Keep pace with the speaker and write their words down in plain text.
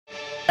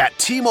At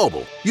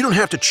T-Mobile, you don't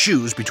have to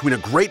choose between a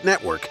great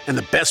network and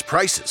the best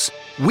prices.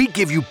 We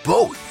give you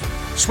both.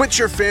 Switch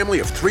your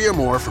family of 3 or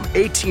more from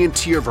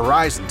AT&T or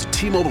Verizon to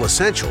T-Mobile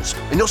Essentials,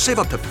 and you'll save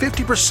up to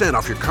 50%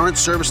 off your current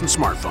service and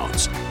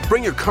smartphones.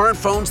 Bring your current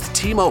phones to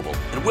T-Mobile,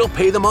 and we'll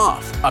pay them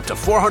off, up to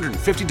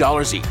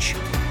 $450 each.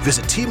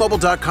 Visit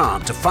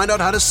T-Mobile.com to find out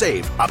how to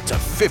save up to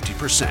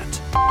 50%.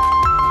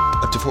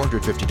 Up to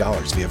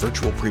 $450 via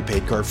virtual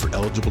prepaid card for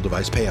eligible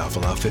device payoff.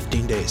 Allow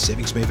 15 days.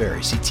 Savings may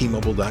vary. See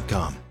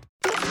T-Mobile.com.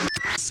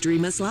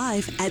 Stream us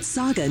live at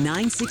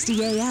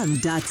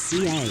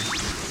saga960am.ca.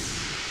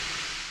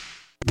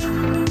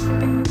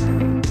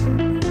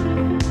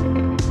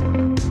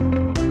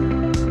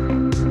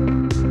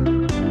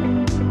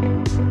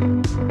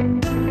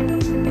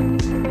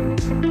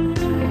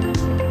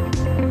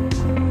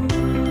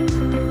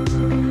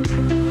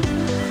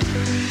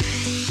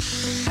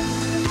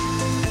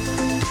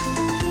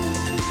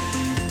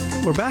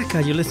 We're back.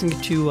 You're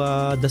listening to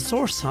The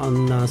Source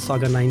on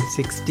Saga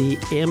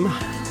 960M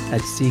at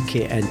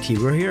CKNT.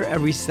 We're here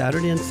every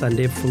Saturday and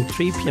Sunday from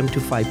 3 p.m. to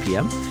 5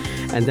 p.m.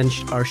 And then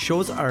our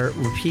shows are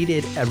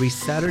repeated every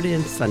Saturday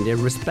and Sunday,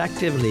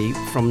 respectively,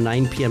 from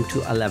 9 p.m.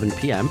 to 11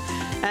 p.m.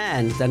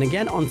 And then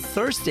again on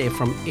Thursday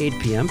from 8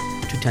 p.m.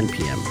 to 10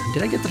 p.m.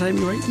 Did I get the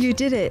timing right? You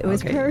did it. It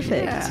was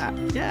perfect.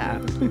 Yeah.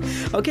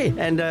 Okay,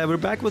 and we're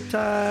back with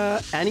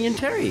Annie and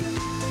Terry.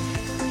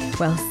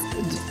 Well,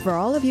 for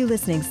all of you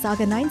listening,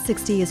 Saga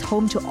 960 is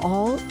home to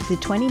all the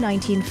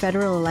 2019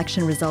 federal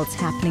election results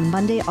happening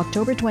Monday,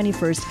 October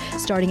 21st,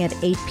 starting at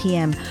 8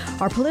 p.m.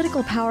 Our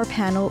political power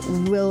panel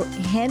will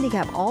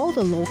handicap all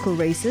the local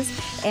races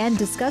and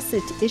discuss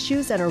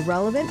issues that are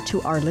relevant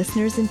to our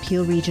listeners in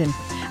Peel Region.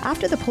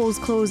 After the polls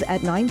close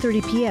at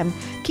 9:30 p.m.,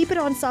 keep it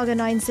on Saga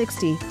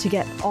 960 to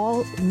get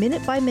all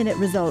minute-by-minute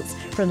results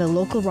from the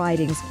local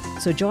ridings.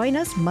 So join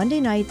us Monday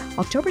night,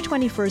 October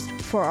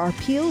 21st, for our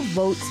Peel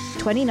Votes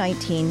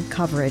 2019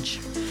 coverage.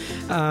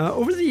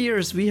 Over the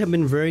years, we have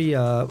been very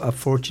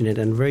fortunate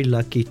and very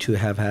lucky to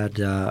have had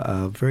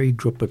a very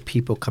group of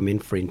people come in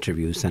for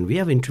interviews. And we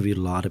have interviewed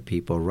a lot of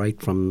people, right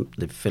from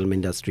the film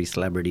industry,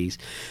 celebrities,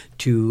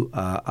 to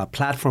a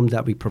platform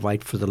that we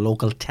provide for the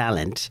local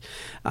talent,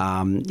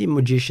 the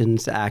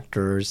magicians,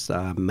 actors,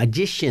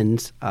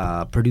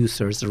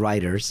 producers,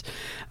 writers.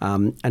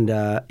 And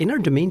in our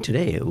domain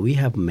today, we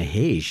have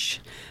Mahesh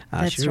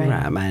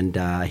Sriram. Right. And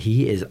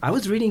he is, I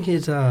was reading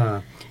his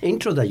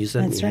intro that you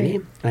sent That's me,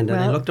 right. and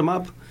I looked him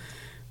up.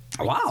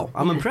 Wow,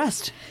 I'm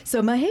impressed.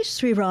 So Mahesh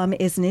Sriram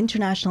is an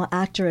international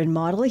actor and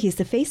model. He's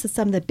the face of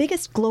some of the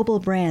biggest global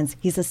brands.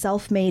 He's a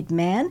self-made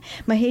man.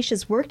 Mahesh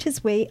has worked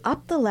his way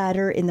up the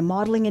ladder in the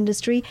modeling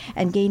industry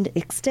and gained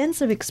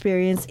extensive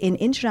experience in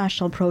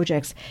international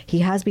projects. He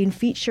has been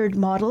featured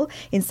model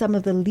in some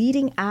of the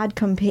leading ad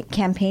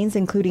campaigns,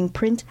 including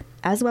print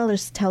as well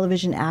as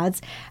television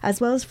ads, as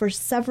well as for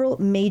several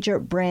major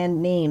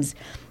brand names.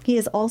 He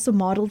has also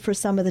modeled for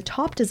some of the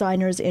top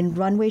designers in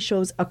runway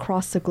shows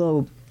across the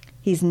globe.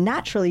 He's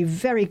naturally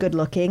very good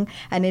looking,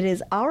 and it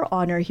is our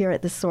honor here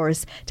at The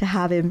Source to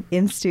have him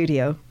in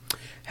studio.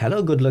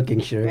 Hello, good looking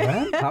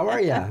Sriram. How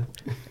are you?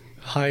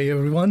 Hi,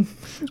 everyone.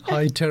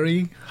 Hi,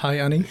 Terry. Hi,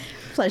 Annie.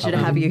 Pleasure to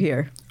have you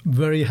here.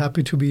 Very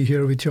happy to be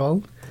here with you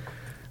all.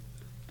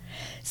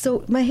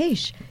 So,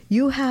 Mahesh,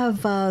 you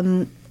have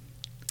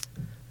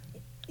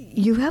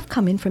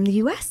come in from the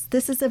U.S.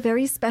 This is a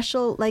very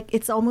special,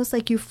 it's almost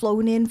like you've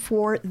flown in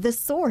for The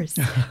Source.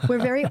 We're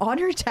very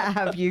honored to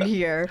have you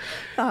here.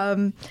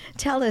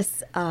 Tell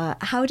us,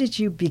 how did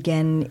you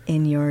begin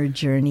in your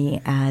journey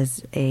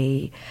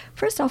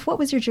first off, what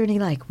was your journey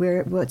like?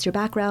 What's your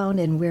background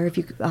and where have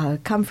you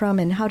come from,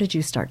 and how did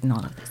you start in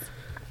all of this?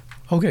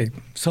 Okay,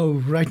 so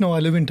right now I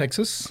live in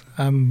Texas.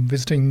 I'm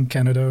visiting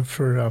Canada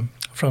from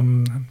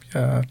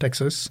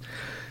Texas.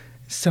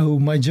 So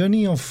my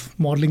journey of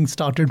modeling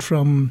started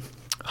from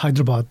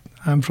Hyderabad.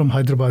 I'm from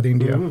Hyderabad,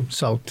 India,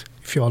 South,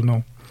 if you all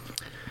know.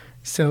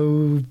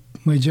 So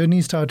my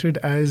journey started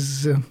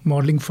as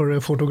modeling for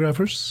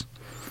photographers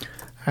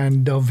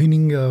and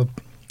winning a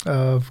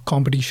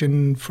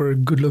competition for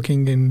good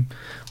looking in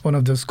one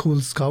of the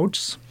school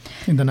scouts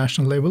in the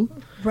national level.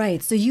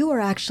 Right. So you were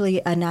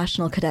actually a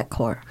National Cadet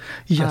Corps.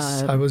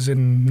 Yes, I was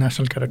in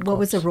National Cadet Corps. What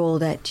was the role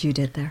that you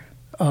did there?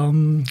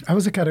 I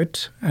was a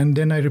cadet, and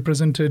then I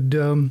represented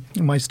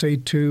my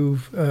state to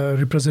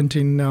represent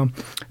in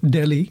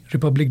Delhi,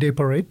 Republic Day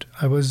Parade.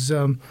 I was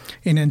in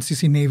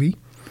NCC Navy.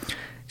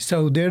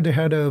 So there they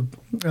had a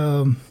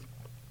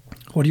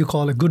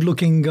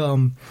good-looking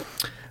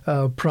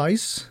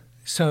prize.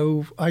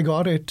 So I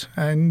got it,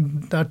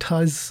 and that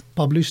has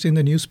published in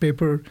the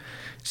newspaper.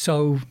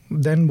 So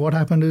then what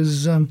happened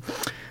is I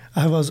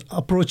was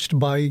approached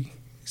by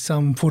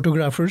some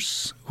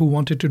photographers who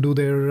wanted to do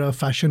their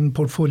fashion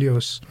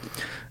portfolios.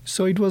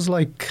 So it was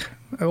like,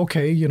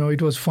 okay,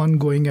 it was fun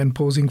going and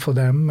posing for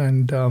them.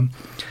 And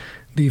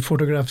the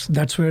photographs,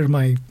 that's where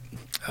my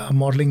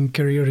modeling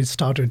career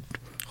started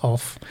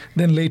off.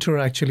 Then later,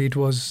 actually,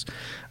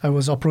 I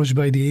was approached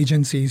by the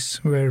agencies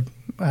where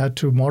I had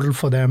to model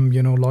for them,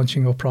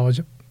 launching of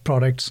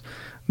products.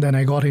 Then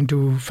I got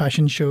into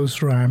fashion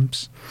shows,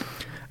 ramps.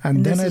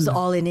 And this was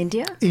all in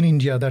India? In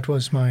India. That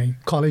was my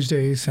college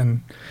days.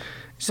 And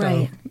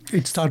so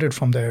it started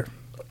from there.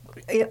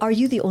 Are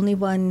you the only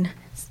one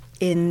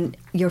in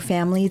your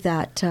family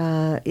that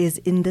is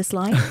in this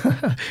line?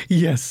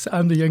 Yes,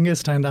 I'm the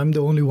youngest and I'm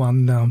the only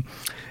one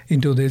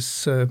into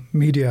this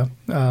media.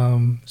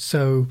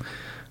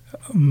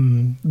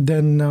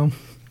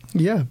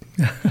 Yeah.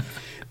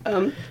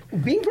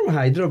 Being from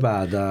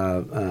Hyderabad,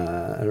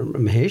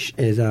 Mahesh,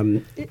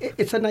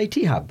 it's an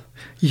IT hub.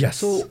 Yes.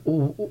 So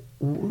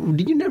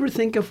did you never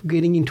think of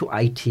getting into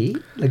IT?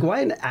 Like,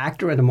 why an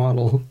actor and a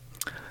model?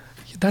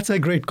 That's a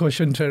great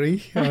question,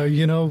 Terry.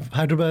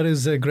 Hyderabad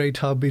is a great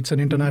hub. It's an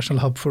international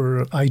hub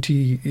for IT.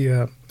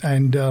 Yeah.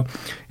 And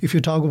if you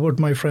talk about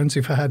my friends,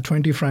 if I had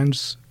 20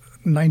 friends,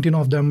 19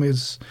 of them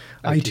is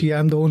IT.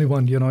 I'm the only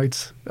one.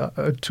 It's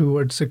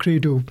towards the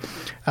creative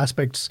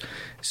aspects.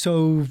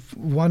 So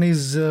one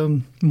is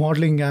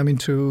modeling. I'm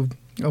into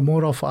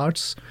more of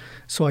arts.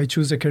 So I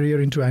choose a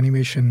career into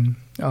animation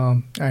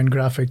and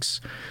graphics.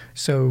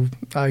 So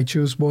I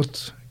choose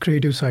both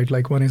creative side,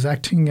 like one is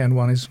acting and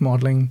one is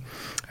modeling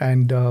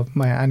and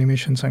my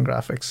animations and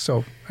graphics.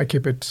 So I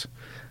keep it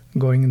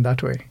going in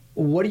that way.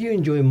 What do you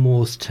enjoy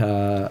most,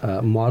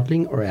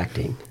 modeling or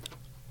acting?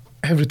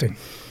 Everything.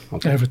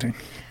 Okay. Everything.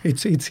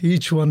 It's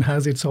each one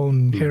has its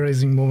own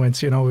hair-raising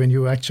moments, when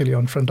you're actually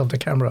on front of the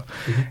camera.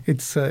 Mm-hmm.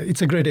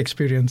 It's a great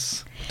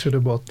experience to do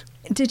both.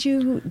 Did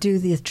you do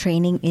the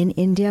training in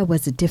India?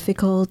 Was it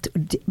difficult?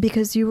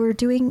 Because you were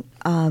doing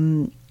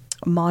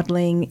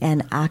modeling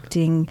and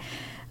acting,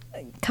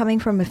 coming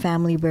from a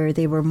family where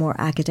they were more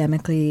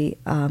academically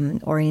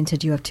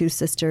oriented. You have two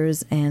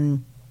sisters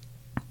and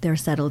they're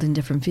settled in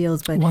different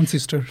fields. But One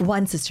sister,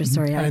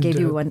 sorry. I gave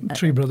you one.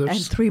 3 brothers. And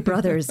 3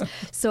 brothers.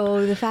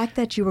 So the fact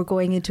that you were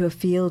going into a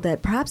field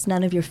that perhaps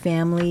none of your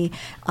family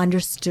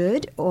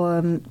understood,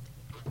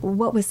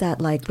 what was that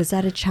like? Was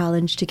that a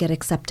challenge to get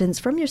acceptance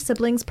from your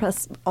siblings,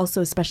 plus also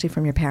especially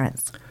from your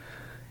parents?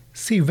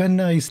 See, when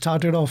I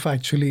started off,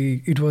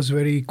 actually, it was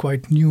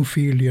quite new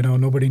field,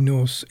 nobody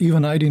knows.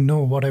 Even I didn't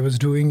know what I was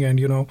doing. And,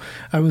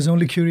 I was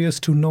only curious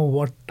to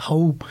know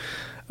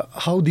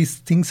how these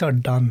things are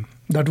done.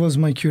 That was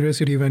my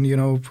curiosity when,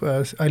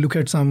 I look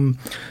at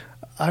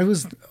I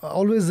was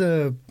always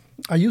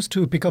I used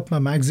to pick up a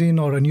magazine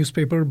or a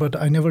newspaper, but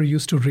I never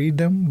used to read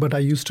them. But I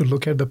used to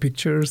look at the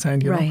pictures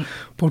and,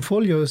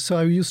 portfolios. So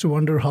I used to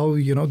wonder how,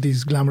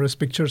 these glamorous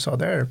pictures are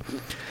there.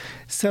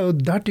 So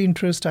that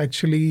interest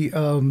actually,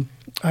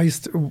 I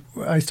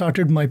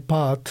started my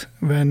path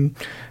when,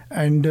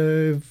 and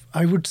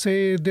I would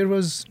say there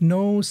was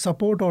no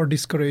support or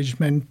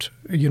discouragement,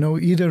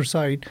 either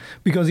side,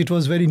 because it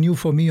was very new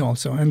for me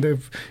also. And the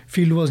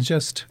field was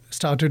just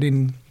started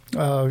in,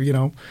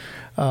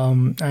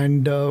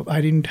 and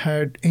I didn't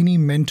had any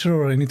mentor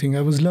or anything.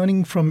 I was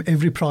learning from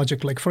every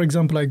project. Like, for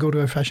example, I go to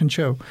a fashion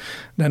show.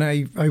 Then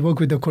I work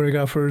with the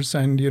choreographers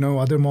and,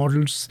 other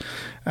models.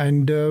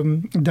 And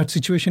that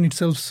situation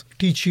itself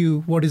teach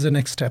you what is the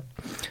next step.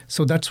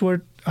 So that's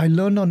what I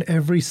learned on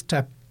every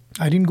step.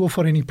 I didn't go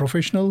for any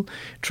professional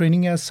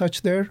training as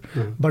such there,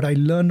 but I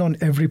learned on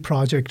every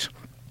project.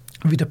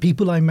 With the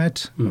people I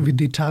met, with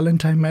the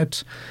talent I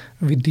met,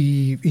 with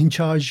the in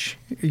charge,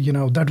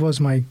 that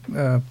was my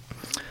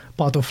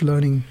path of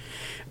learning.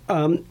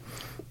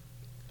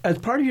 As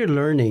part of your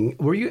learning,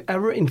 were you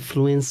ever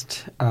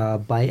influenced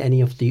by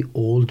any of the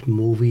old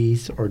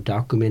movies or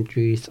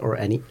documentaries or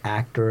any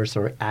actors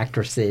or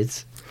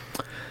actresses?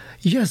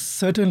 Yes,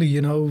 certainly,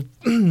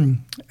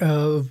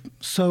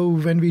 So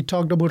when we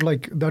talked about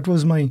that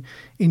was my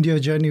India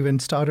journey when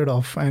it started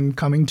off, and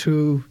coming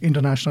to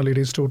international, it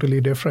is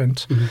totally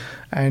different. Mm-hmm.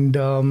 And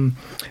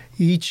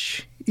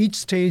each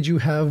stage you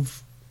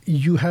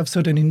have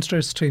certain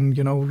interest in,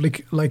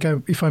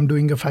 if I'm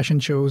doing a fashion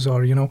shows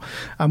or,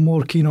 I'm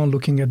more keen on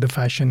looking at the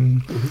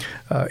fashion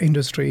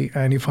industry.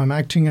 And if I'm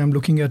acting, I'm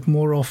looking at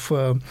more of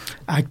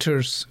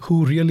actors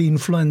who really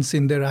influence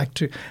in their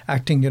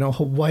acting.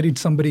 Why did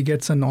somebody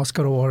get an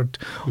Oscar award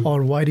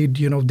or why did,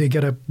 they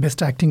get a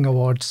Best Acting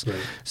Awards? Right.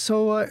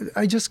 So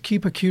I just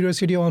keep a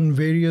curiosity on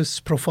various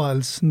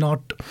profiles,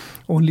 not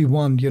only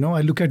one.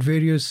 I look at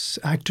various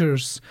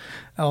actors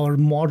or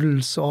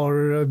models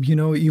or,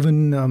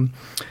 even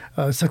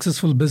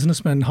successful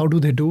businessmen. How do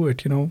they do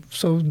it,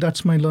 So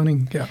that's my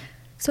learning, yeah.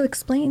 So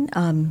explain,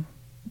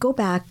 go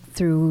back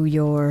through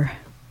your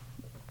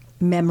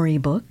memory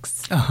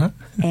books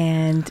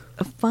and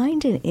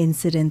find an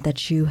incident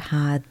that you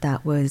had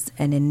that was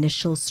an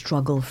initial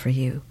struggle for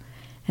you.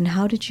 And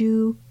how did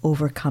you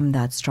overcome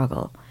that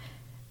struggle?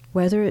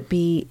 Whether it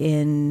be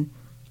in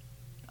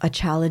a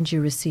challenge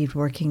you received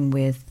working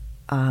with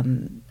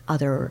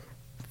other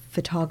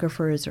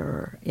photographers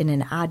or in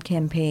an ad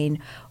campaign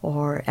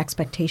or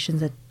expectations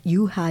that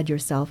you had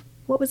yourself,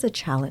 what was a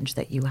challenge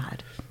that you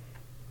had?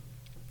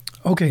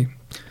 Okay.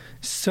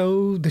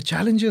 So the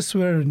challenges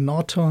were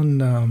not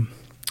on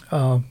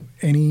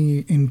any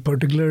in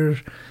particular.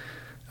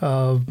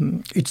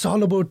 It's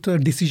all about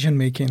decision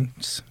making,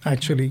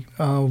 actually.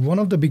 One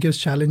of the biggest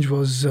challenge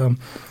was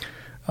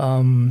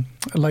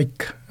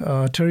like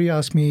Terry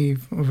asked me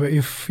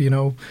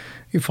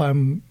if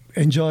I'm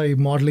enjoy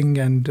modeling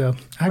and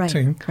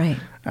acting, Right.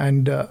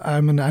 and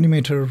I'm an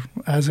animator,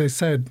 as I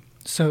said.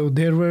 So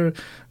there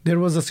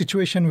was a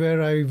situation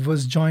where I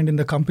was joined in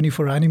the company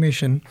for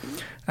animation,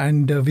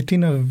 and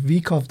within a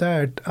week of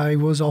that, I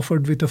was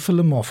offered with a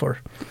film offer.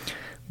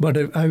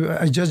 But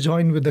I just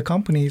joined with the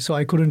company, so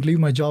I couldn't leave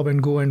my job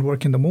and go and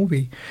work in the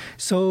movie.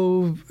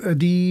 So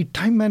the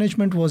time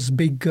management was a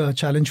big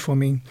challenge for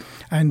me,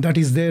 and that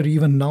is there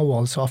even now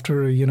also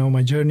after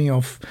my journey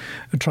of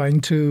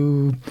trying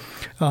to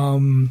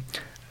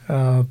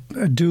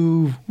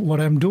do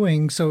what I'm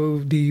doing. So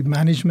the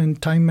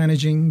time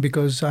managing,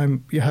 because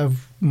you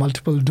have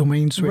multiple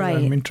domains where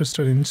I'm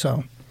interested in.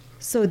 So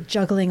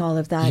juggling all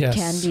of that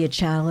can be a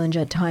challenge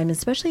at times,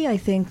 especially I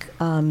think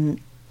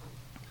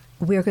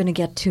we're going to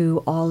get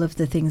to all of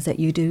the things that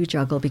you do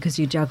juggle, because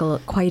you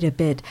juggle quite a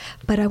bit.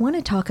 But I want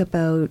to talk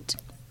about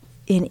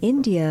in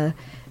India,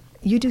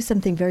 you do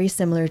something very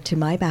similar to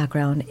my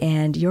background,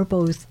 and you're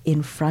both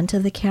in front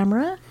of the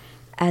camera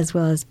as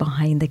well as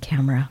behind the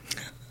camera.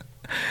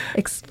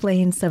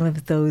 Explain some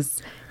of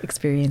those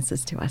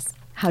experiences to us.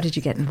 How did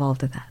you get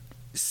involved with that?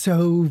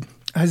 So,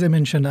 as I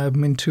mentioned,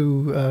 I'm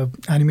into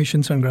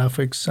animations and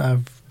graphics.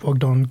 I've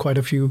worked on quite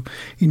a few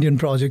Indian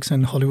projects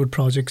and Hollywood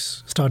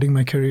projects starting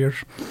my career.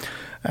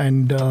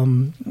 And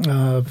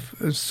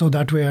so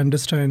that way I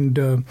understand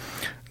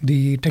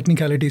the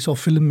technicalities of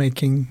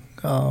filmmaking,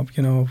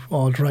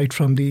 all right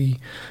from the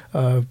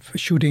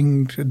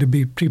shooting,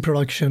 the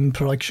pre-production,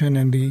 production,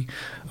 and the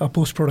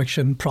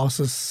post-production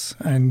process.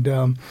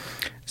 And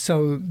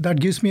so that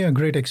gives me a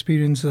great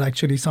experience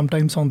actually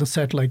sometimes on the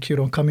set, like,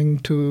 coming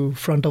to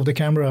front of the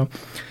camera.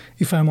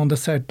 If I'm on the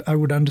set, I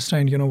would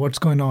understand, what's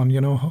going on,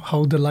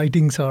 how the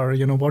lightings are,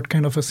 what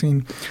kind of a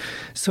scene.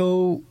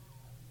 So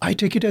I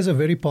take it as a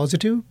very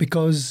positive,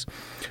 because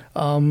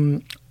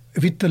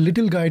with the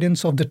little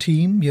guidance of the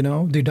team,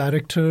 the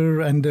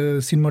director and the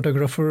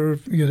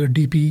cinematographer, the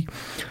DP,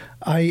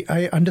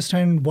 I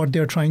understand what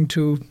they're trying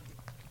to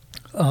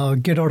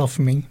get out of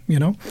me,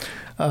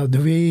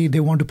 the way they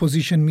want to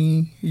position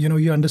me,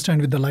 you understand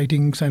with the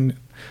lightings and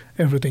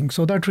everything.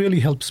 So that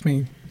really helps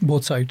me,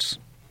 both sides.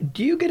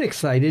 Do you get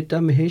excited,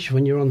 Mahesh,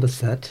 when you're on the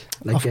set?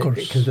 Of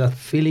course. Because the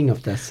feeling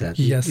of that set.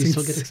 Yes. You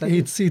still get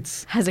excited?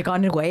 Has it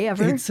gone away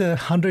ever? It's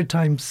 100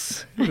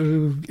 times.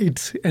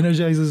 It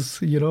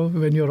energizes,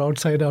 when you're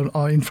outside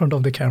or in front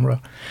of the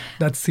camera.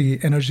 That's the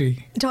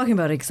energy. Talking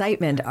about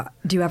excitement,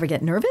 do you ever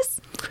get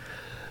nervous?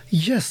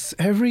 Yes,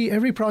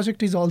 every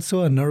project is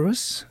also a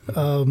nervous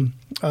in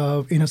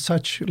a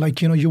such,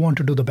 like, you want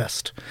to do the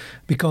best,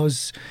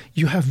 because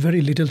you have very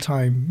little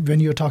time.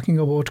 When you're talking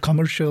about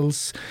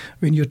commercials,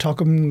 when you're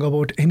talking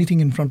about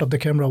anything in front of the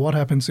camera, what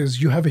happens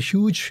is you have a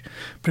huge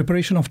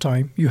preparation of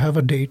time, you have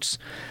a dates,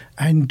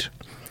 and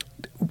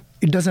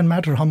it doesn't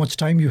matter how much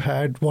time you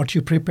had, what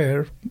you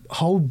prepare,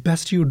 how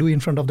best you do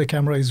in front of the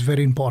camera is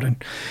very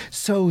important.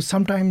 So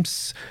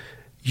sometimes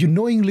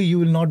knowingly you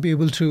will not be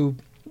able to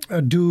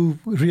do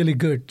really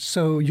good.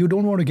 So you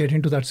don't want to get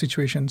into that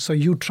situation. So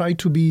you try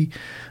to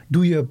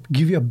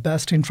give your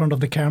best in front of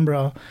the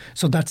camera.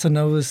 So that's a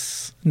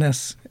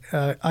nervousness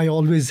I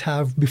always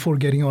have before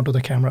getting onto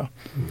the camera.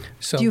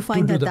 So do you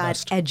find that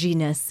best.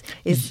 Edginess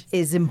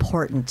is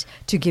important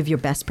to give your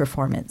best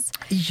performance?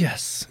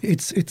 Yes,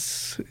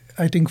 it's.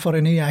 I think for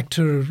any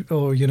actor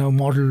or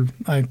model,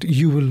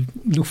 you will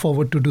look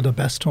forward to do the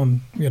best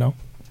on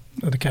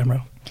the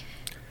camera.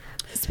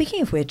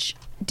 Speaking of which,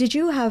 did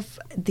you have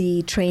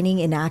the training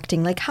in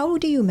acting? Like, how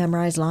do you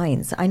memorize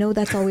lines? I know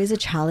that's always a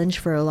challenge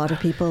for a lot of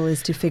people,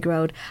 is to figure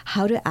out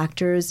how do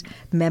actors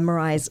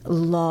memorize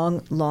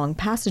long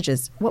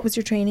passages. What was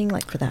your training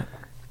like for that?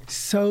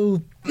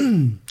 So,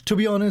 to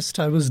be honest,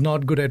 I was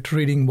not good at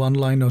reading one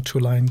line or two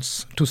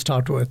lines to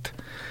start with.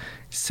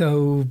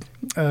 So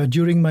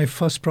during my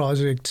first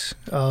project,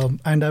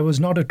 and I was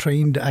not a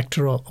trained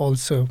actor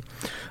also,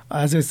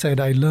 as I said,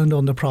 I learned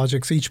on the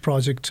projects. Each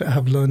project I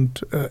have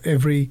learned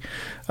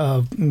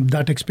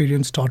that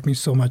experience taught me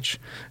so much.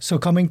 So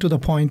coming to the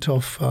point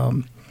of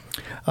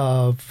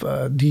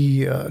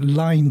the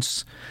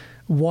lines,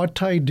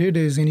 what I did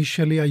is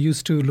initially I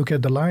used to look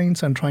at the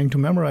lines and trying to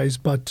memorize,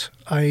 but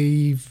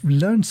I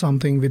learned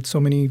something with so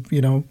many,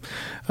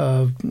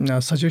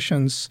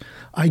 suggestions.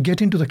 I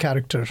get into the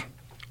character.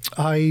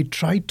 I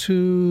try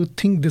to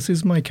think this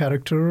is my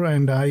character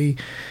and I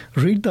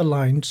read the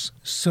lines.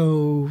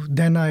 So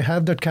then I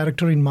have that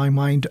character in my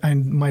mind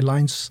and my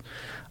lines,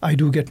 I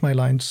do get my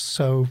lines.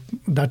 So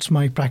that's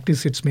my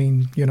practice. It's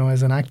been,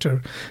 as an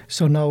actor.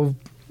 So now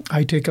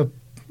I take up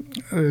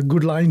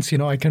good lines,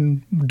 I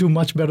can do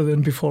much better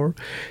than before.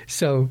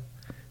 So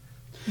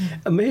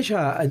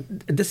Mahesh,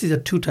 this is a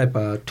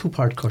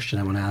two-part question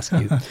I want to ask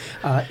you.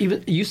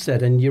 Even you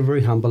said, and you're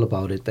very humble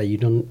about it, that you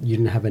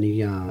didn't have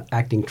any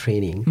acting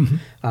training.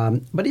 Mm-hmm.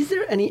 But is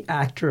there any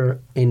actor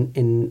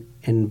in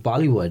in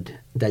Bollywood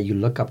that you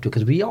look up to?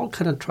 Because we all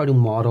kind of try to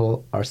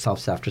model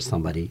ourselves after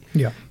somebody.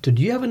 Yeah. So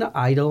do you have an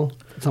idol,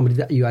 somebody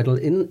that you idol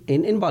in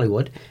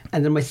Bollywood?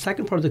 And then my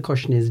second part of the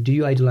question is, do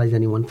you idolize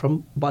anyone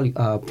from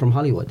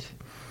Hollywood?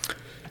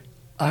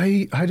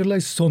 I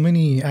idolize so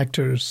many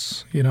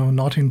actors,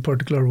 not in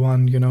particular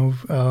one,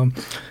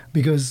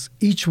 because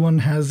each one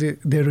has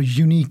their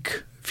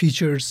unique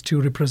features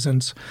to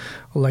represent.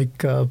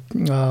 Like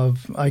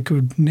I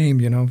could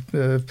name,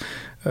 Sir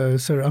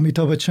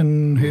Amitabh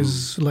Bachchan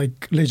is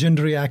like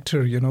legendary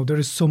actor. There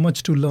is so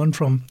much to learn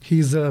from.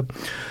 He's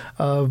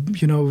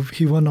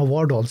he won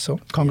award also.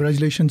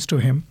 Congratulations to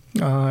him.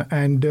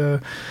 And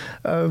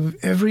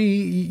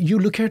you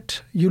look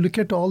at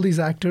all these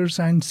actors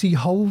and see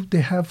how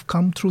they have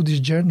come through this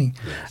journey.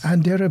 Yes.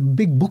 And there are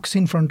big books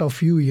in front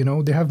of you.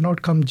 They have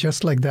not come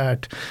just like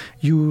that.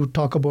 You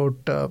talk about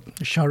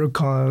Shah Rukh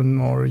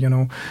Khan or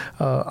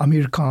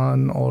Amir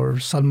Khan or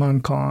Salman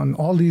Khan,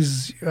 all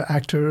these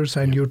actors,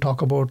 and you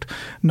talk about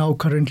now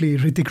currently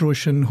Hrithik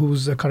Roshan,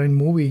 whose current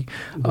movie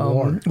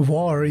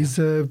War is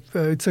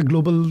it's a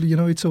global,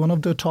 it's one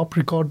of the top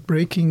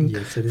record-breaking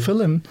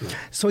film. Yeah.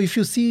 So if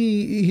you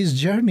see his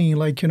journey,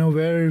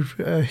 where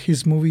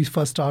his movies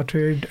first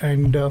started,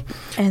 and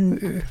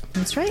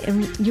that's right.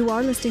 And you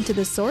are listening to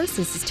The Source.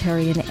 This is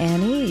Terry and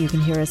Annie. You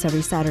can hear us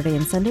every Saturday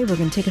and Sunday. We're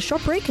going to take a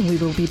short break, and we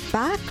will be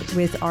back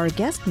with our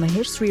guest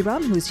Mahesh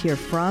Sriram, who's here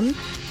from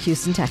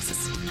Houston,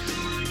 Texas.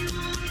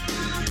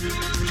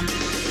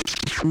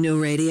 No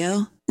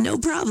radio? No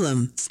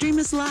problem. Stream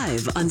us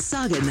live on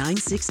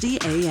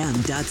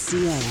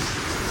saga960am.ca.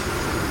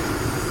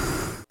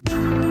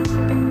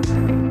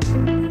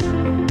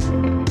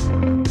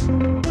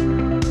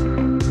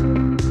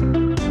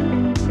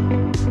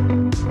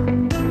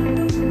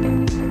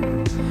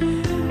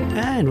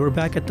 And we're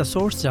back at The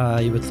Source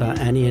with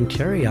Annie and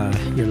Terry.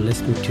 You're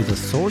listening to The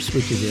Source,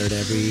 which is aired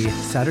every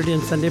Saturday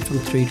and Sunday from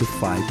 3 to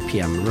 5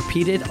 p.m.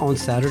 Repeated on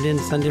Saturday and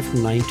Sunday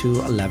from 9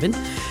 to 11.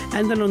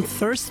 And then on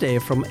Thursday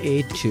from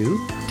 8 to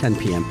 10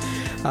 p.m.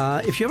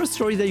 If you have a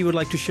story that you would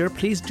like to share,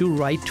 please do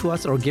write to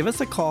us or give us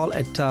a call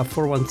at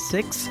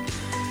 416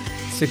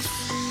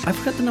 I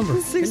forgot the number.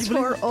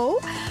 640.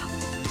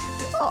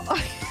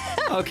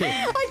 Okay.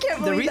 I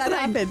can't believe that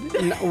happened.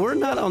 We're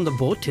not on the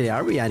boat today,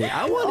 are we, Annie?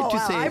 I wanted to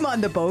say... I'm on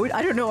the boat.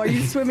 I don't know. Are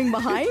you swimming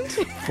behind?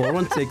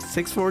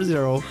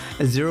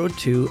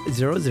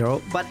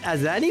 416-640-0200. But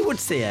as Annie would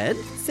say it...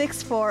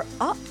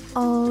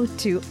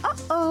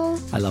 64-2-uh-oh.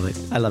 I love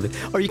it.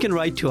 Or you can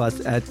write to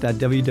us at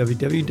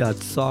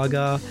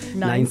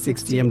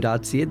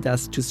www.saga960m.ca.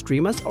 That's to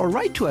stream us. Or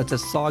write to us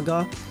at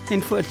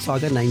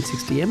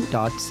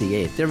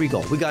info@saga960m.ca. There we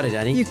go. We got it,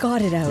 Annie. You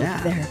got it out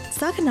there.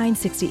 Saga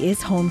 960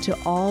 is home to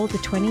all the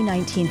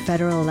 2019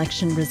 federal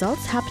election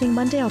results happening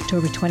Monday,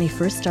 October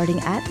 21st, starting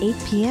at 8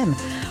 p.m.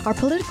 Our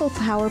political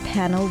power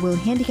panel will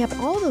handicap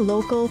all the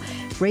local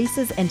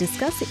races and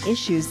discuss the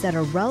issues that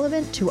are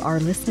relevant to our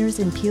listeners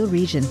in Peel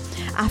Region.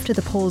 After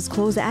the polls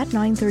close at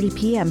 9:30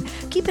 p.m.,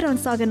 keep it on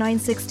Saga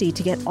 960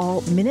 to get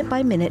all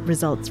minute-by-minute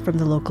results from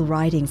the local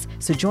ridings.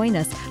 So join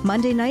us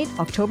Monday night,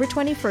 October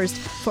 21st,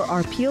 for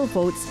our Peel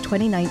Votes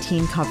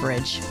 2019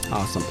 coverage.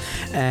 Awesome.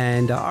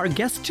 And our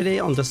guest today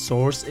on The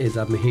Source is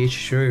Mahesh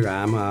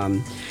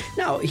Sriram.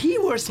 Now, he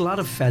wears a lot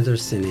of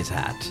feathers in his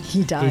hat.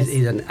 He does.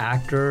 He's an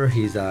actor.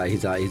 He's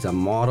a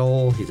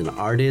model. He's an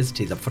artist.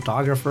 He's a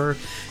photographer.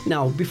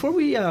 Now, before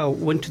we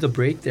went to the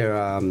break there,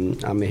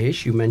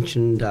 Mahesh, you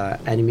mentioned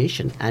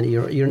animation, and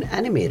you're an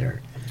animator.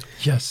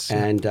 Yes.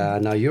 And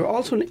now you're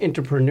also an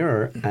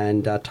entrepreneur,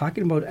 and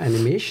talking about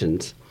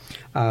animations,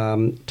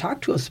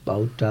 talk to us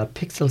about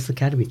Pixels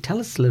Academy. Tell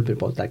us a little bit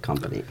about that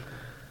company.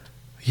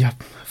 Yeah.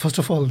 First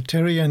of all,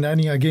 Terry and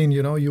Annie, again,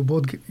 you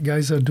both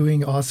guys are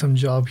doing awesome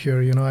job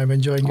here. I'm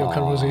enjoying your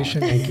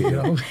conversation. Thank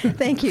you.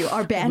 Thank you.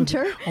 Our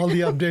banter. All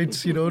the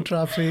updates,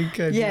 traffic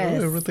and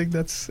everything.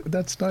 That's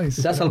nice.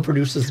 That's how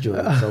producers do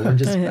it. So we're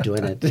just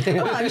doing it.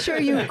 Well, I'm sure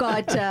you've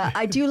got.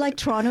 I do like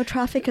Toronto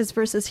traffic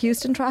versus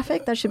Houston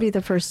traffic. That should be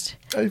the first.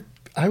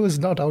 I was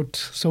not out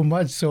so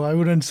much, so I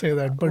wouldn't say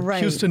that. But right.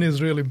 Houston is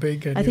really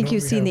big. And, I think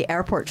you've seen the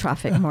airport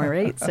traffic more,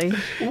 right? So,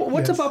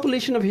 what's the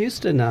population of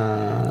Houston?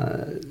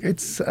 I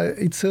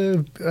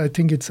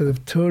think it's a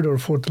third or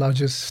fourth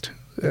largest,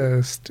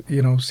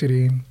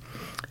 city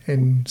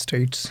in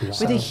States. Wow.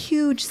 With a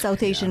huge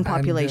South Asian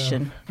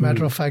population. And,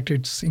 matter of fact,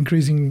 it's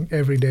increasing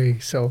every day.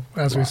 So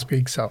as we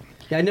speak, so.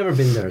 Yeah, I've never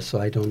been there, so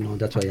I don't know.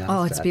 That's why I asked.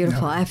 Oh, it's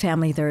beautiful. I have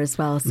family there as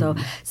well. So,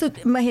 so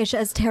Mahesh,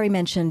 as Terry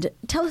mentioned,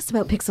 tell us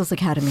about Pixels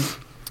Academy.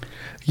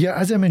 Yeah,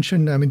 as I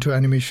mentioned, I'm into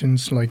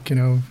animations like,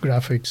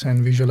 graphics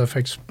and visual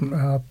effects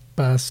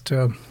past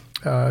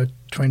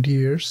 20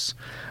 years.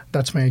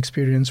 That's my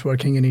experience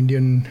working in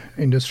Indian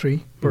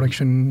industry,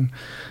 production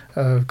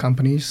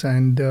companies,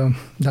 and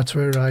that's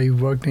where I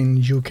worked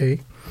in UK.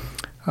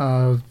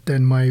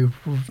 Then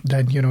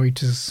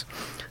it is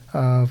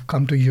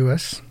come to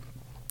US.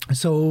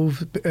 So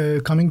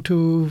coming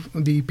to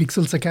the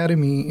Pixels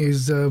Academy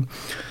is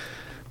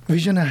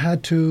vision I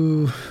had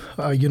to,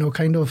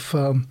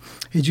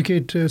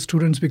 educate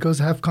students, because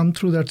I have come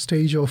through that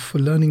stage of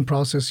learning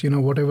process,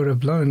 whatever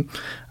I've learned.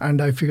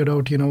 And I figured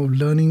out,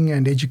 learning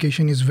and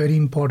education is very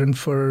important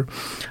for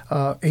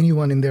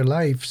anyone in their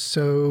life.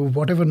 So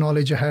whatever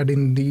knowledge I have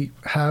in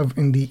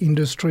the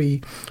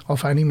industry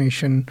of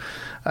animation,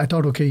 I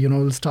thought, okay,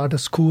 we'll start a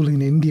school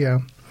in India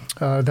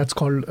that's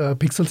called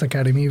Pixels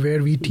Academy,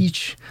 where we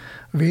teach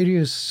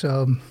various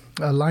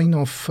a line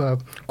of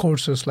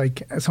courses.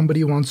 Like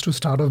somebody wants to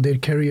start off their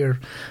career,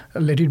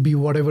 let it be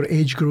whatever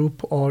age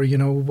group or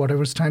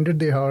whatever standard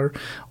they are,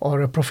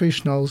 or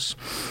professionals.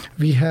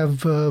 We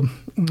have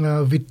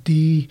with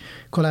the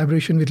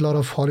collaboration with a lot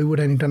of Hollywood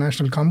and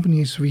international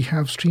companies, we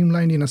have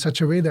streamlined in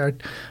such a way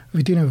that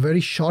within a very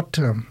short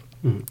term,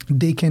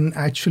 they can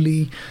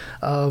actually,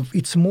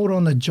 it's more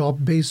on a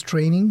job-based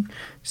training.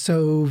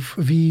 So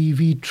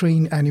we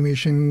train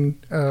animation,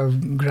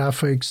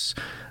 graphics,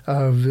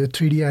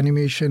 3D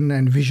animation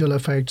and visual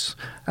effects,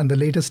 and the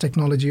latest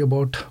technology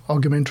about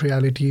augmented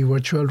reality,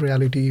 virtual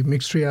reality,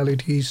 mixed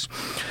realities.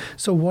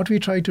 So what we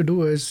try to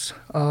do is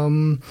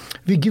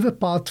we give a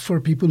path for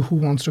people who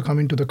wants to come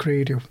into the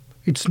creative.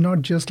 It's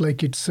not just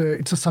like it's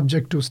a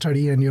subject to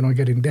study and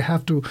get in. They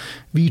have to.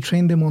 We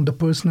train them on the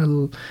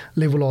personal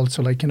level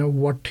also, like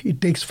what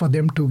it takes for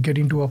them to get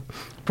into a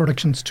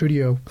production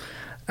studio,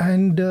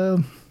 and.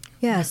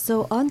 Yeah,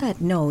 so on that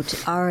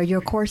note, are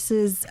your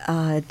courses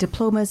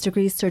diplomas,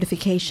 degrees,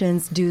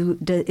 certifications?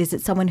 Is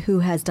it someone who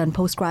has done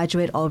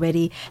postgraduate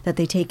already that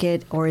they take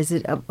it, or is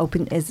it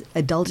open as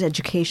adult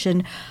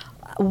education?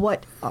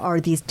 What are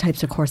these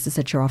types of courses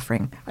that you're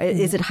offering?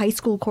 Is it high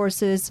school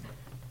courses?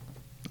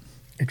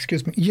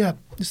 Excuse me. Yeah.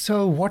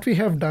 So what we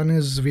have done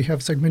is we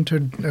have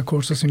segmented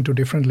courses into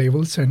different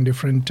levels and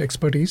different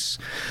expertise.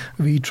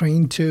 We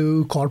train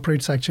to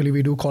corporates. Actually,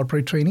 we do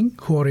corporate training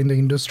who are in the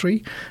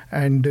industry,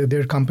 and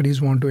their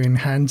companies want to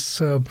enhance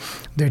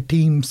their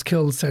team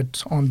skill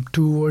sets on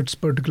towards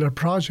particular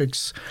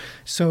projects.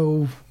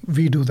 So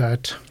we do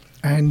that.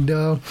 And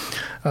the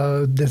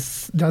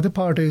other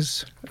part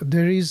is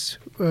there is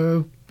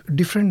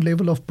different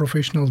level of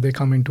professionals they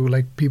come into,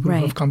 like people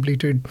who have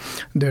completed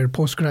their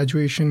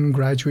post-graduation,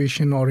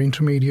 graduation, or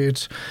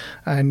intermediates.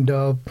 And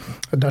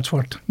that's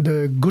what.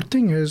 The good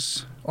thing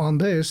is on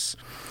this,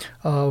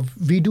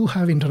 we do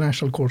have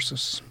international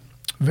courses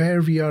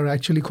where we are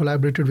actually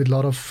collaborated with a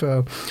lot of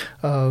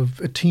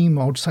a team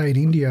outside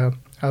India,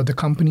 the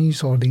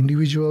companies or the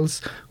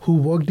individuals who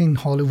worked in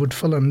Hollywood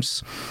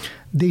films.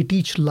 They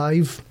teach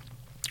live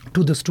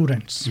to the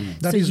students.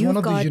 That is one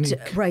of the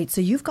unique. Right.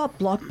 So you've got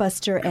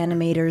blockbuster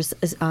animators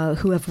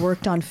who have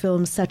worked on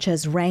films such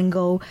as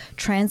Rango,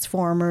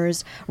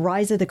 Transformers,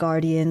 Rise of the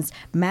Guardians,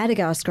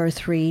 Madagascar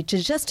 3,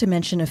 just to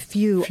mention a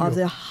few of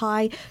the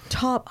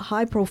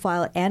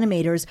high-profile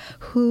animators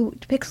who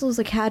Pixels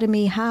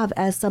Academy have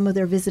as some of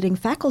their visiting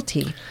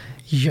faculty.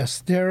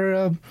 Yes,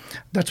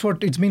 that's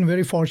what it's been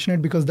very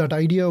fortunate, because that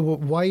idea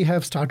why I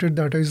have started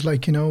that is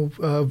like,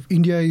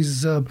 India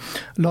is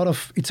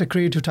it's a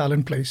creative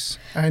talent place,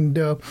 and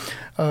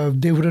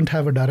they wouldn't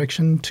have a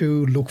direction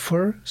to look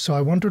for. So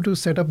I wanted to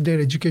set up their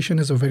education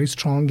as a very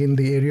strong in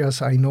the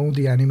areas I know,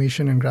 the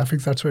animation and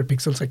graphics. That's where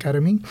Pixels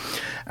Academy.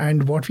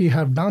 And what we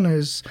have done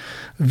is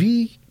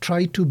we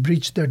try to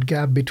bridge that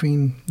gap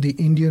between the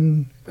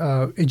Indian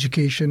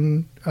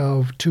education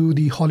to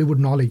the Hollywood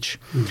knowledge.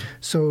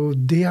 So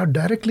they are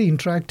directly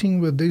interacting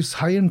with these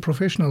high-end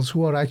professionals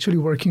who are actually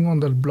working on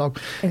the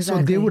block.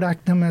 Exactly. So they would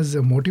act them as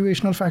a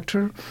motivational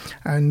factor,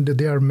 and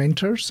they are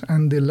mentors,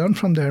 and they learn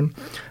from them.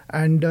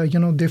 And,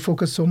 they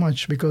focus so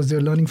much because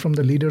they're learning from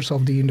the leaders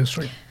of the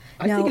industry.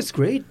 I think it's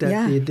great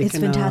that they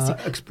can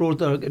explore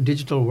the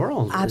digital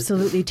world.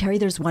 Absolutely. Terry,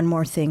 there's one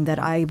more thing that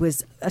I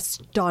was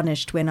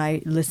astonished when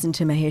I listened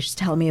to Mahesh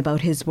tell me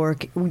about his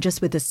work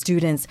just with the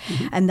students.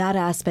 And that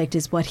aspect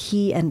is what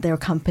he and their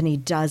company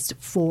does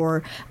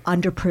for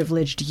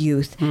underprivileged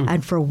youth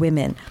and for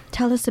women.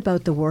 Tell us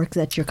about the work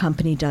that your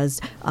company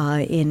does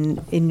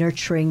in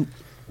nurturing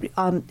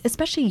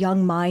especially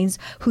young minds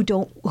who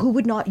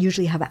would not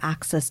usually have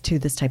access to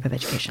this type of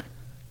education.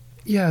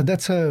 Yeah,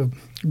 that's a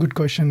good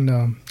question,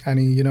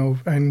 Annie.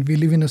 And we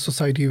live in a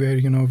society where,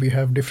 we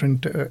have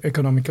different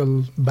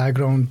economical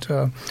background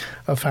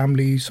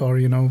families, or,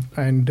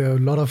 and a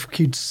lot of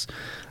kids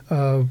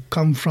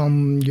come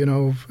from,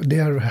 they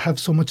have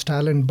so much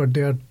talent, but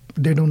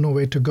they don't know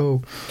where to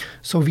go.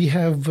 So we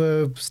have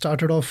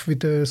started off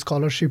with a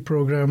scholarship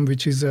program,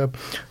 which is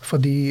for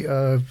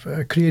the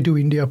Creative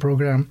India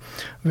program,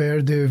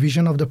 where the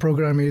vision of the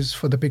program is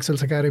for the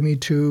Pixels Academy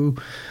to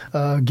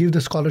give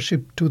the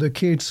scholarship to the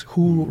kids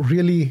who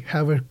really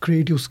have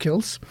creative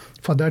skills.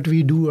 For that,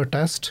 we do a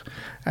test.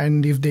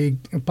 And if they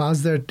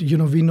pass that,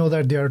 we know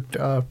that they are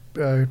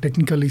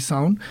technically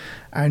sound.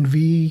 And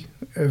we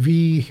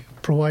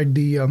provide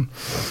the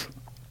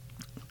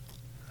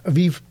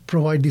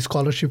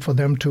scholarship for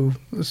them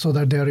so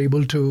that they are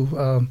able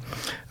to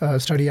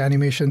study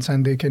animations,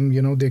 and they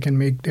can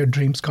make their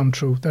dreams come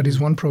true. That is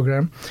one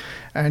program.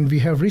 And we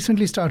have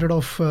recently started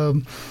off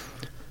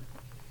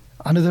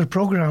another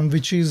program,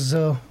 which is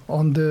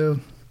on the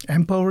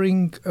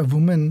empowering a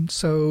woman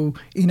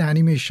in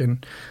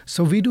animation.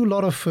 So we do a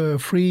lot of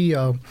free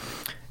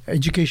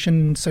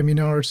education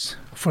seminars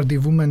for the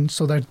women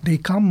so that they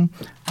come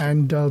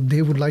and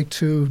they would like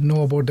to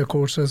know about the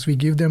courses. We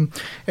give them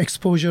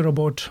exposure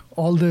about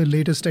all the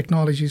latest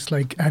technologies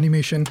like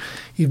animation.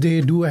 If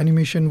they do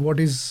animation, what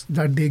is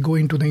that they go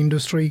into the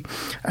industry.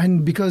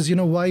 And because,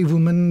 why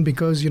women?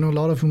 Because, a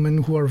lot of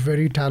women who are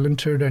very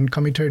talented and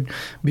committed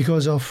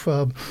because of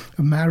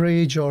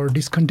marriage or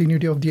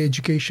discontinuity of the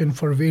education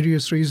for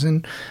various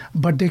reasons,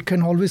 but they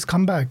can always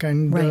come back.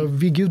 And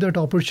we give that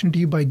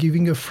opportunity by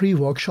giving a free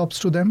workshops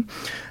to them,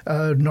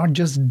 not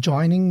just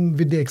joining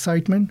with the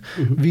excitement.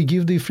 We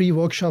give the free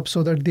workshops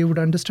so that they would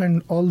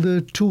understand all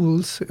the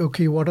tools,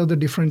 what are the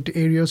different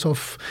areas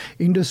of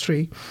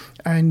industry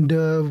and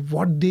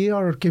what they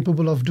are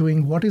capable of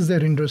doing, what is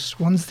their interest.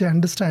 Once they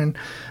understand,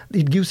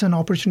 it gives an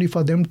opportunity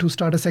for them to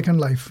start a second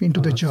life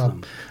into the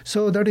job.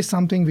 So that is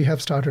something we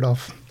have started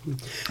off.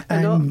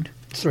 And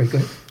sorry, go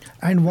ahead.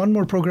 And one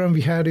more program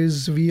we had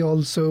is we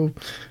also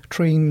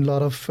train a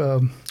lot of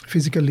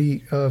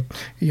physically,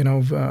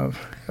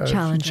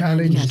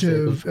 challenged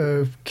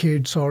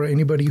kids or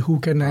anybody who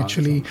can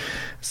actually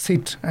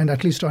sit and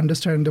at least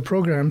understand the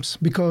programs,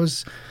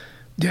 because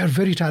they are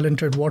very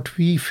talented, what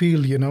we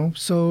feel,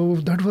 So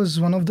that was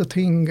one of the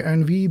things,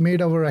 and we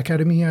made our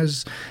academy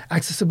as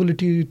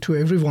accessibility to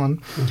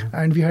everyone.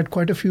 And we had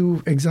quite a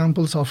few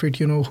examples of it,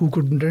 who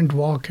couldn't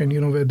walk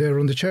and, were there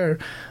on the chair,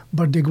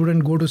 but they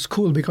couldn't go to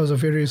school because of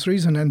various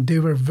reasons. And they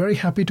were very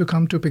happy to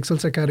come to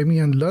Pixels Academy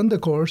and learn the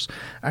course.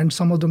 And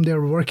some of them, they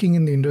are working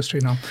in the industry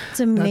now. It's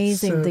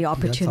amazing the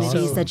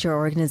opportunities that your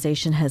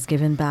organization has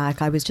given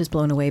back. I was just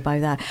blown away by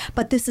that.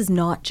 But this is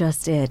not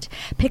just it.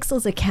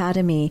 Pixels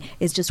Academy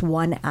is just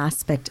one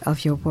aspect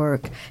of your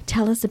work.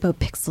 Tell us about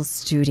Pixel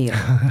Studio.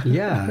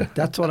 Yeah,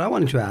 that's what I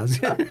wanted to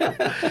ask.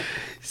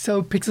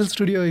 So Pixel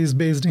Studio is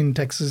based in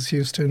Texas,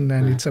 Houston,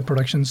 and it's a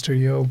production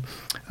studio.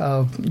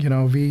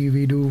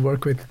 We do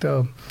work with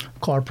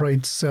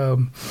corporates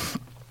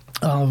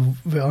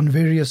on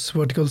various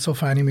verticals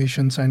of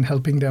animations and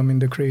helping them in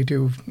the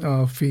creative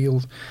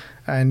field.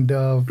 And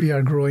we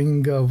are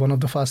growing one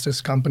of the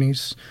fastest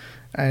companies.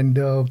 And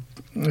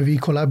we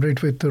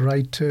collaborate with the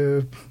right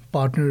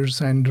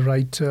partners and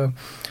right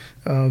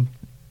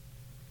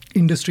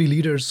industry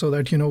leaders so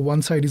that,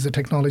 one side is the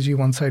technology,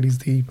 one side is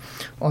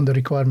on the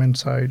requirement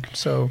side.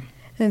 So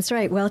that's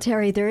right. Well,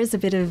 Terry, there is a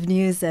bit of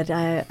news that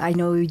I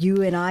know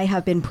you and I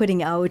have been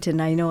putting out,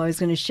 and I know I was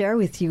going to share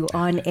with you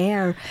on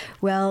air.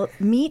 Well,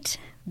 meet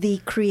the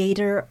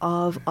creator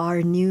of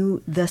our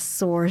new The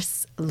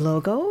Source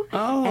logo.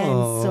 Oh,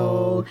 and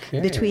so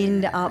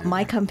between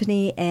my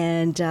company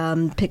and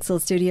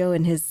Pixel Studio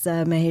and his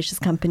Mahesh's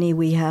company,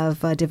 we have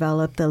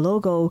developed the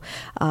logo,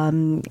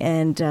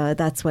 and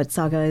that's what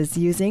Saga is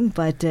using.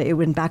 But it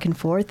went back and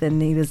forth,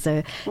 and he was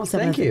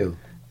thank you.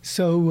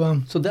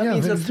 So that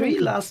means the three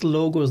last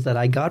logos that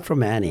I got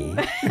from Annie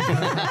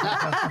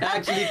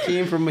actually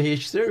came from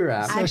Mahesh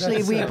Sriram.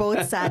 Actually, we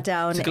both sat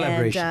down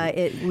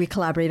and we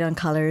collaborated on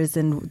colors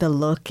and the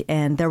look,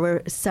 and there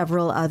were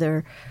several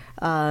other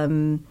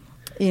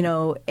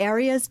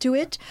areas to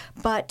it.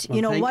 But,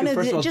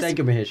 thank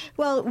you, Mahesh.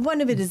 Well,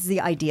 one of it is the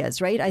ideas,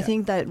 right? Yeah. I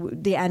think that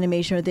the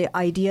animation or the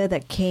idea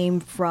that came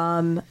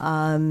from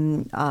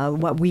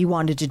what we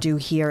wanted to do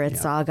here at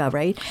Saga,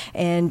 right?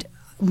 And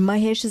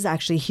Mahesh is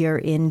actually here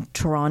in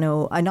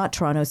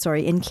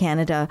in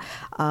Canada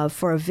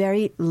for a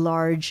very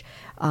large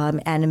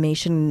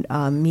animation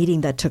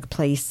meeting that took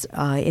place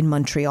in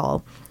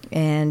Montreal.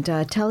 And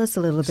tell us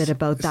a little bit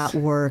about that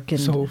work. And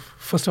so,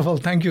 first of all,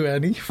 thank you,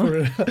 Annie,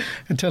 for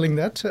telling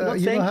that.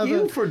 Thank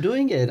you for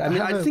doing it. I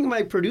mean, I think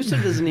my producer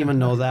doesn't even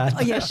know that.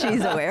 Oh, yes,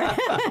 she's aware.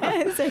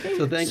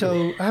 So thank you.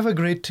 So I have a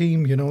great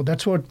team.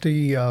 That's what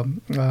the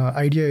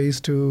idea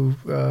is, to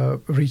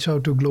reach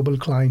out to global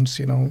clients,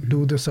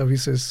 do the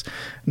services.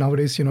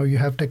 Nowadays, you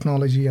have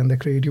technology and the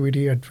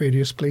creativity at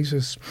various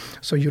places.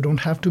 So you don't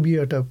have to be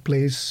at a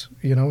place,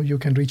 you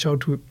can reach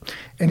out to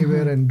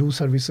anywhere and do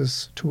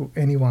services to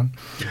anyone.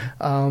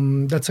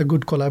 That's a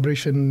good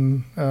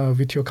collaboration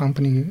with your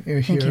company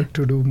here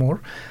to do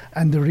more.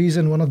 And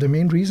one of the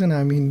main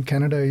reason,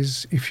 Canada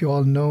is, if you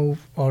all know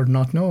or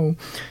not know,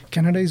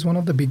 Canada is one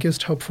of the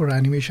biggest hub for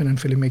animation and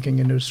filmmaking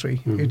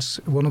industry. It's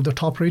one of the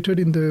top rated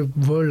in the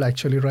world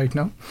actually right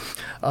now.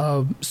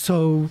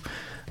 So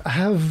I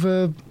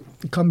have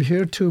come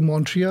here to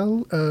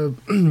Montreal.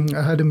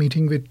 I had a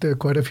meeting with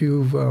quite a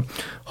few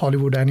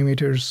Hollywood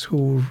animators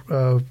who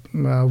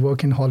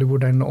work in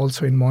Hollywood and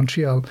also in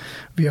Montreal.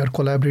 We are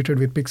collaborated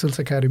with Pixels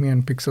Academy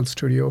and Pixel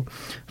Studio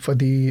for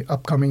the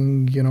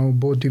upcoming,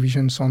 both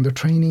divisions on the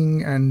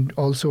training and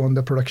also on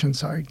the production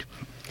side.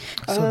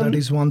 So that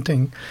is one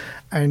thing.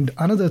 And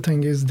another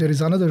thing is there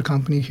is another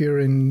company here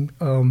in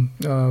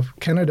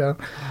Canada.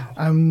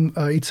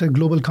 It's a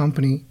global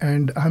company,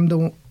 and I'm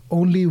the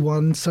only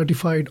one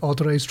certified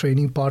authorized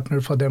training partner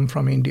for them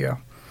from India.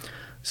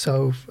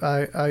 So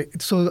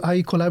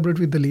I collaborate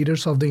with the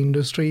leaders of the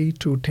industry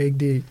to take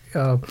the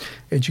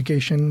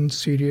education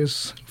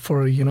serious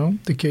for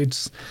the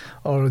kids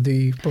or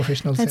the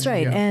professionals. That's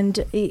right,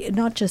 and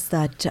not just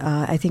that.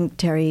 I think,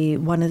 Terry,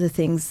 one of the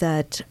things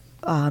that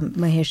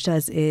Mahesh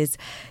does is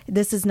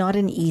this is not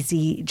an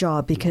easy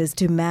job, because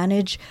to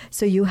manage,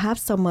 so you have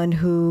someone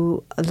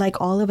who, like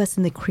all of us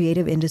in the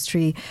creative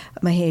industry,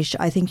 Mahesh,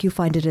 I think you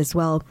find it as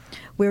well,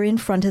 we're in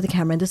front of the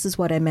camera, and this is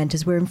what I meant,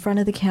 is we're in front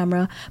of the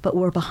camera, but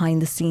we're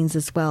behind the scenes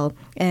as well,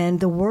 and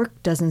the work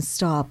doesn't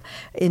stop.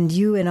 And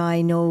you and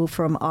I know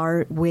from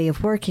our way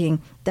of working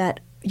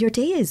that your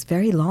day is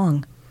very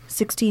long,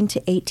 16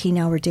 to 18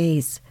 hour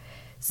days.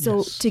 So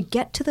Yes. to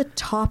get to the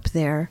top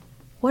there,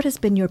 what has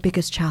been your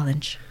biggest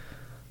challenge?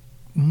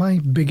 My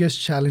biggest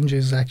challenge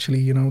is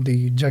actually,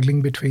 the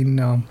juggling between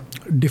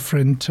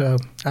different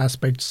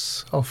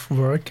aspects of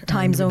work.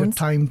 Time and zones?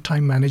 The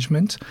time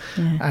management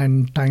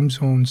and time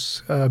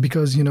zones.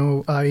 Because,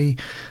 I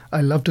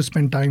love to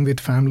spend time with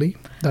family.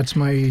 That's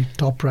my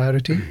top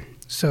priority.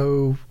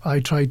 So I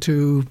try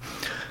to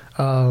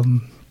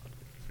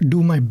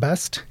do my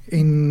best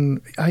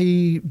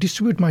I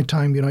distribute my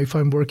time. If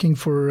I'm working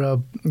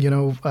for,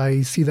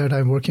 I see that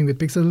I'm working with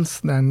pixels,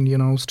 then,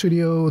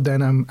 studio,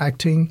 then I'm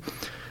acting.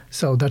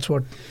 So that's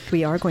what.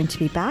 We are going to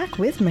be back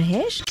with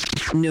Mahesh.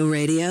 No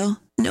radio?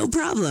 No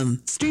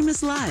problem. Stream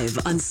us live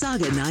on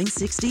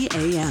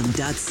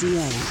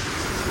saga960am.ca.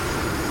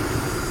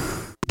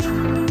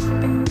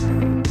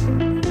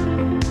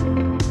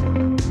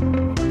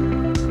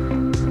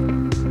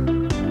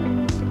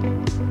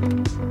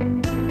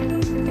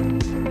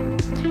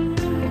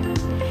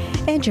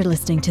 And you're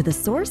listening to The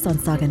Source on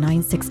Saga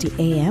 960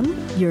 AM.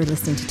 You're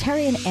listening to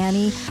Terry and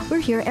Annie. We're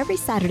here every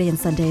Saturday and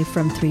Sunday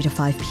from 3 to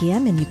 5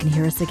 p.m. And you can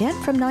hear us again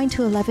from 9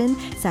 to 11,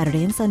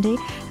 Saturday and Sunday,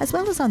 as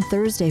well as on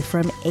Thursday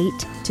from 8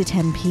 to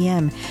 10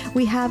 p.m.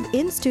 We have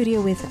in studio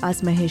with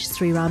us Mahesh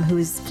Sriram, who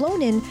is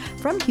flown in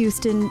from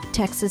Houston,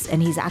 Texas,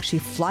 and he's actually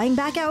flying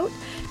back out.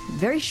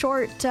 Very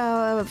short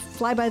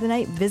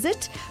fly-by-the-night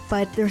visit,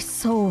 but there's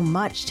so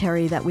much,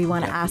 Terry, that we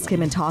want to ask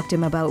him and talk to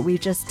him about. We've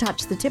just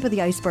touched the tip of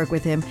the iceberg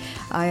with him.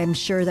 I'm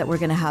sure that we're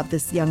going to have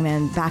this young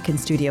man back in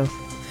studio.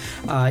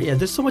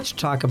 There's so much to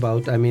talk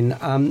about. I mean,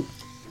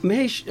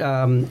 Mahesh,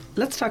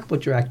 let's talk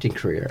about your acting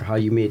career, how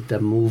you made the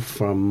move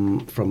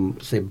from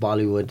say,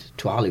 Bollywood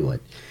to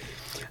Hollywood.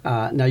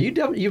 Now, you've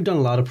done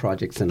a lot of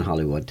projects in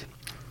Hollywood.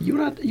 You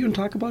want to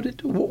talk about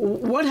it?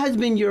 What has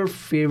been your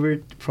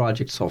favorite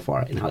project so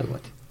far in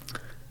Hollywood?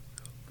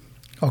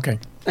 Okay.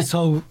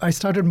 So I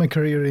started my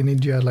career in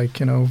India,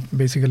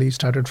 basically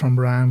started from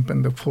ramp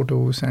and the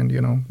photos and,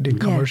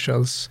 did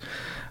commercials.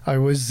 I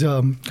was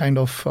kind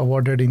of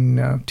awarded in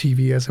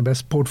TV as the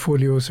best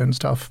portfolios and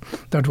stuff.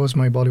 That was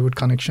my Bollywood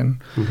connection.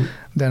 Mm-hmm.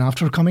 Then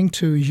after coming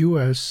to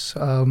US,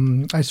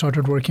 I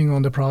started working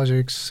on the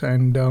projects,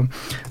 and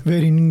where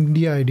in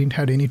India I didn't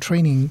have any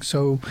training.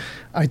 So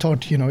I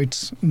thought,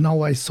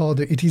 now I saw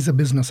that it is a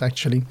business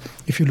actually.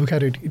 If you look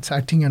at it, it's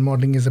acting and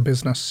modeling is a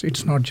business.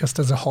 It's not just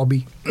as a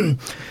hobby.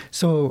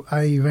 So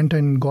I went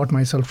and got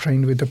myself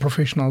trained with the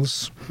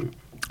professionals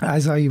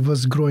as I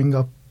was growing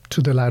up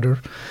to the ladder.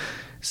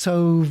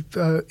 So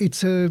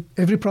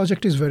every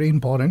project is very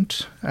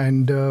important,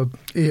 and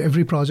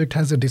every project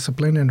has a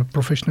discipline and a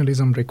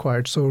professionalism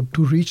required. So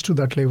to reach to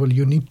that level,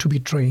 you need to be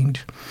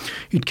trained.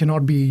 You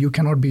cannot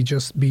be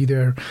just be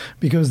there,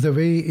 because the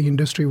way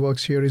industry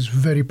works here is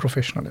very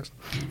professional,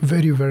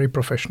 very, very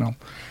professional.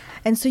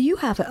 And so you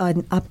have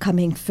an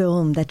upcoming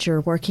film that you're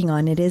working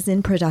on. It is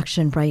in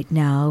production right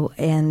now,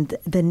 and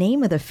the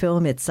name of the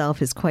film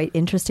itself is quite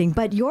interesting.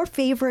 But your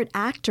favorite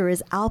actor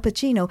is Al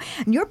Pacino,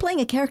 and you're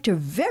playing a character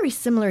very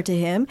similar to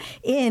him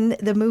in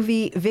the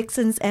movie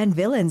Vixens and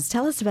Villains.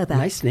 Tell us about that.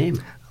 Nice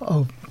name.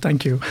 Oh,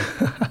 thank you.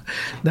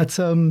 That's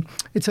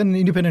it's an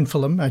independent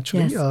film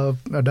actually, Yes.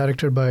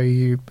 directed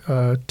by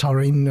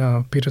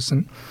Taurine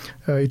Peterson.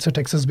 It's a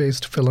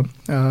Texas-based film.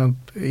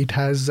 It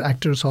has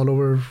actors all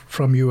over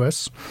from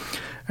US,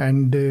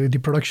 and the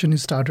production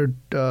is started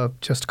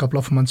just a couple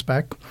of months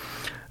back.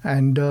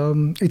 And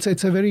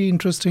it's a very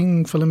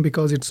interesting film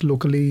because it's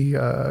locally,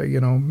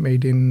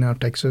 made in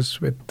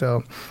Texas with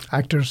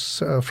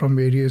actors from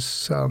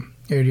various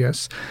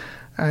areas.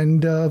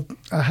 And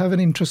I have an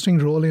interesting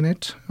role in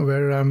it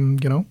where I'm,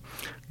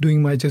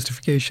 doing my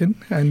justification.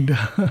 And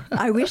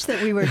I wish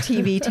that we were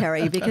TV,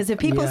 Terry, because if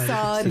people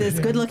saw this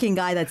good-looking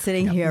guy that's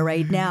sitting here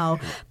right now,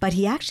 but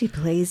he actually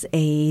plays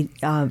a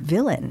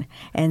villain.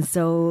 And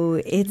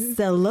so it's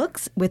the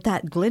looks with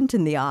that glint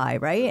in the eye,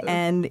 right?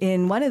 And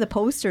in one of the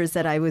posters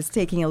that I was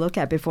taking a look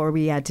at before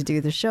we had to do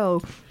the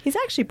show, he's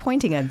actually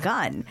pointing a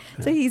gun.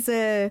 So he's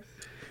a...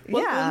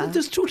 Well,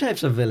 there's two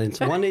types of villains.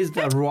 One is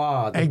the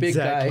raw, the big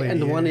guy,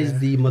 and the one is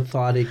the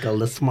methodical,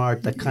 the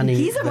smart, the cunning.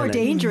 He's a more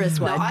villain. dangerous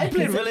one. Now, I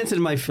play villains in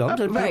my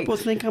films, and people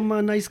think I'm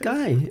a nice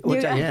guy,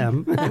 which I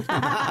am. But,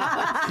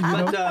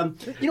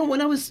 when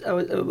I was,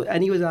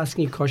 and he was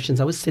asking you questions,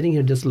 I was sitting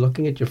here just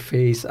looking at your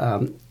face.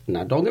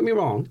 Now, don't get me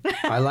wrong.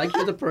 I like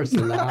you as a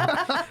person.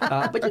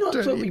 But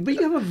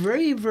you have a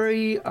very,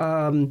 very...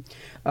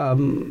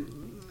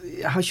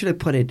 how should I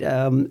put it?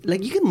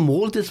 Like you can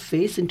mold this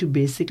face into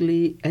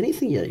basically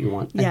anything that you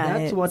want. And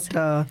that's what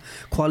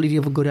quality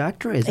of a good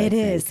actor is. It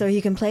is. So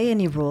you can play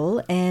any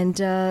role. And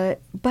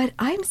but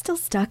I'm still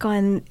stuck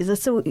on.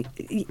 So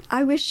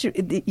I wish,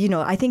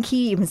 I think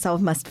he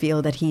himself must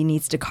feel that he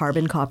needs to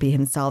carbon copy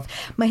himself.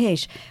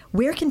 Mahesh,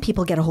 where can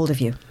people get a hold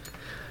of you?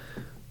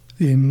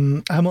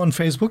 I'm on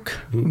Facebook.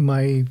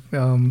 My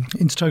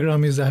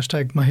Instagram is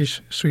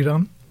 #Mahesh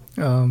Sriram.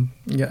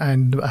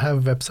 And I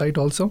have a website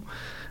also,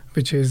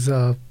 which is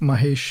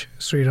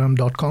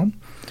maheshsriram.com.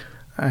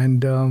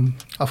 And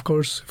of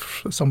course,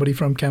 somebody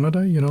from Canada,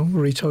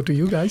 reach out to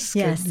you guys.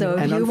 Yes, so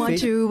if you want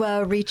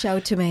to reach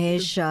out to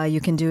Mahesh, you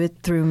can do it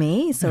through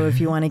me. So if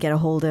you want to get a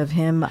hold of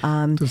him,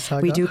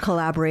 we do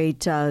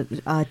collaborate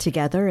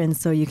together. And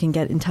so you can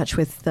get in touch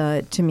with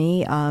to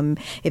me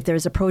if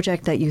there's a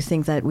project that you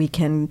think that we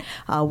can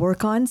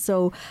work on.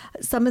 So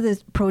some of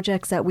the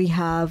projects that we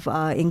have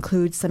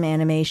include some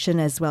animation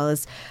as well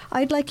as,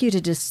 I'd like you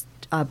to just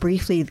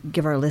briefly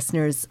give our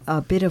listeners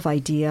a bit of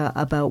idea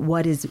about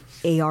what is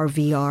AR,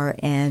 VR,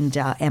 and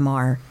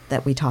MR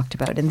that we talked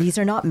about. And these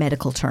are not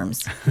medical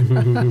terms.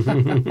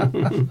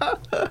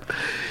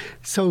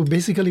 So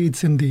basically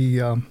it's in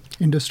the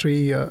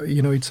industry,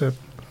 it's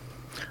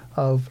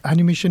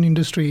animation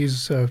industry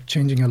is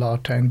changing a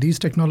lot. And these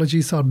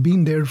technologies have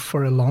been there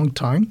for a long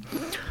time.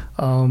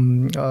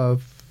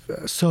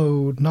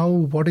 So now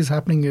what is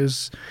happening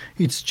is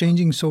it's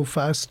changing so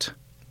fast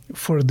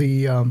for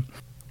the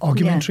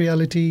augmented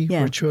reality,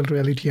 virtual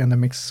reality, and the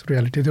mixed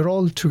reality. They're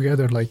all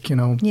together, when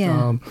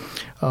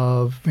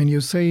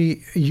you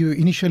say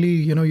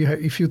initially,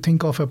 if you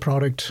think of a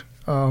product,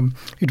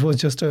 it was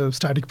just a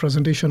static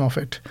presentation of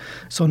it.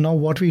 So now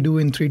what we do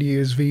in 3D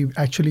is we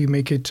actually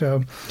make it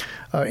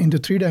into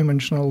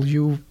three-dimensional.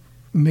 You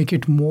make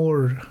it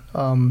more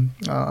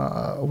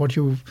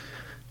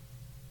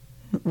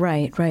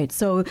Right.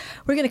 So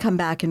we're going to come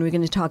back and we're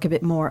going to talk a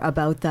bit more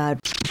about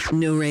that.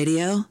 No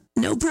radio?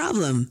 No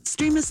problem.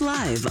 Stream us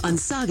live on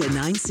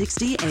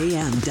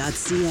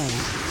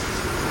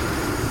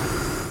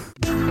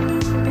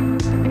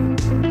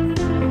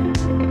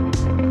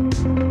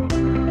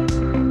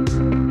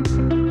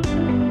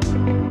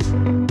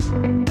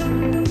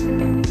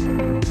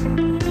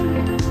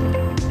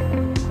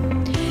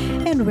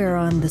And we're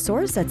on The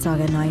Source at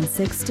Saga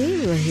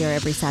 960. We're here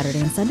every Saturday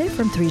and Sunday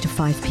from 3 to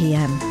 5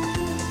 p.m.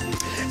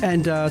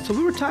 And so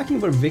we were talking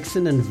about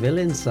vixen and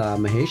villains,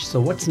 Mahesh.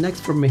 So what's next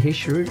for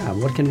Mahesh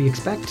Sriram? What can we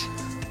expect?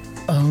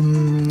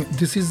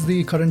 This is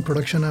the current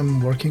production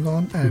I'm working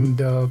on,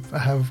 and I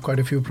have quite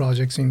a few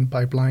projects in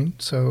pipeline.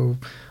 So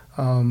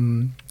I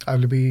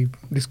will be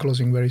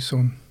disclosing very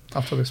soon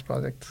after this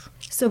project.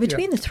 So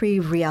between the three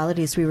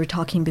realities we were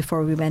talking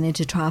before we went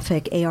into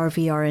traffic, AR,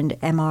 VR, and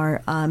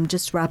MR,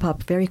 just wrap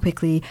up very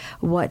quickly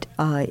what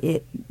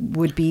it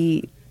would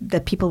be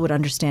that people would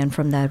understand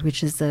from that,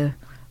 which is the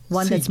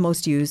one that's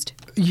most used.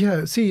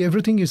 Yeah,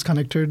 everything is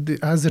connected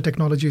as the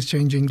technology is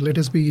changing. Let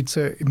us be it's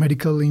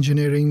medical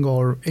engineering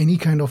or any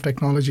kind of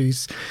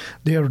technologies.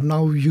 They are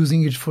now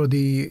using it for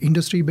the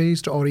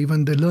industry-based, or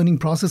even the learning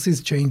process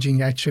is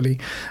changing actually.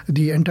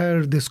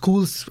 The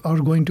schools are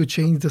going to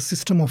change the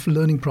system of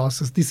learning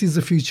process. This is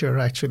the future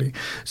actually.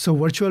 So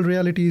virtual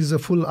reality is a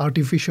full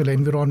artificial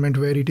environment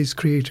where it is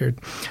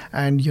created.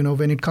 And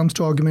when it comes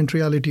to augmented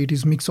reality, it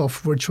is mix of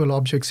virtual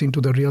objects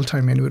into the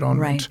real-time environment.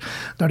 Right.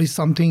 That is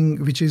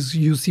something which is,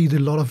 you see a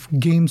lot of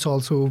games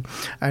also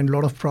and a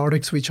lot of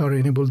products which are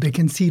enabled. They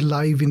can see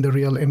live in the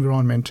real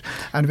environment.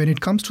 And when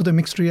it comes to the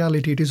mixed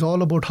reality, it is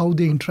all about how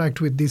they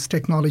interact with these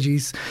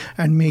technologies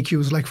and make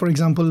use. Like, for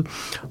example,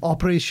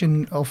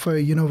 operation of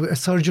a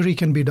surgery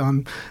can be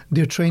done,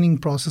 their training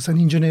process and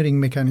engineering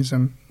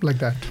mechanism like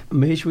that.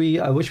 Mahesh,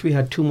 I wish we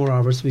had 2 more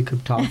hours we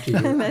could talk to you.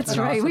 That's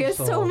right. Awesome. We have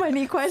so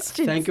many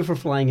questions. Thank you for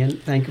flying in.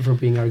 Thank you for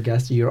being our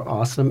guest. You're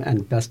awesome,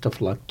 and best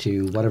of luck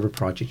to whatever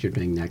project you're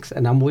doing next.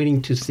 And I'm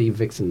waiting to see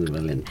Vixen the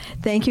Villain.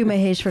 Thank you,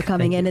 Mahesh, for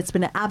coming in. It's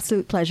been an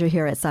absolute pleasure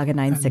here at Saga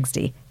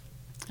 960.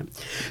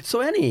 So,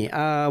 Annie,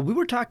 we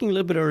were talking a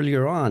little bit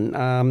earlier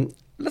on.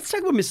 Let's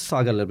talk about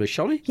Mississauga a little bit,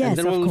 shall we? Yes, and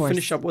then we'll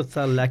finish up with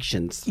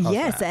elections.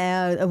 Yes,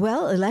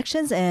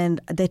 elections and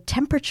the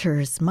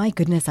temperatures. My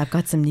goodness, I've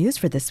got some news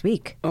for this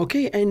week.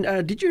 Okay, and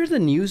did you hear the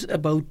news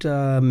about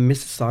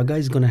Mississauga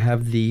is going to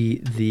have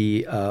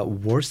the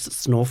worst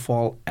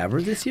snowfall ever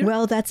this year?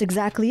 Well, that's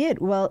exactly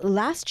it. Well,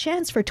 last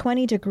chance for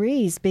 20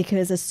 degrees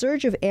because a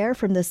surge of air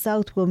from the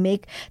south will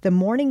make the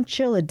morning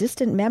chill a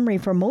distant memory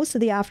for most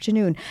of the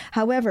afternoon.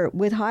 However,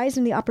 with highs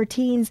in the upper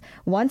teens,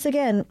 once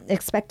again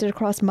expected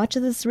across much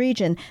of this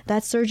region,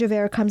 that surge of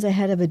air comes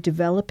ahead of a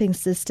developing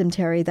system,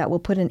 Terry, that will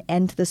put an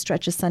end to the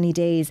stretch of sunny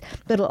days.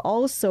 But it'll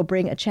also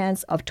bring a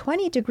chance of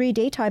 20-degree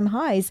daytime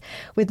highs,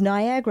 with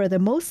Niagara the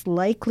most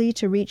likely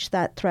to reach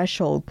that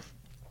threshold.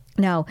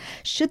 Now,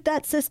 should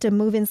that system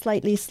move in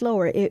slightly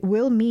slower, it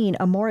will mean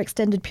a more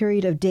extended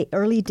period of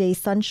early day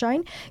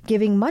sunshine,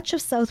 giving much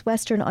of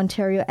southwestern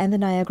Ontario and the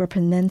Niagara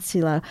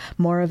Peninsula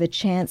more of a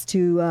chance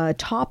to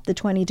top the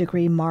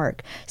 20-degree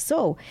mark.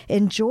 So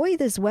enjoy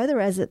this weather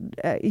as it,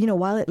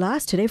 while it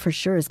lasts. Today for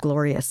sure is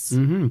glorious.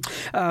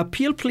 Mm-hmm.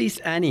 Peel Police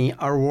Annie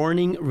are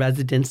warning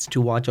residents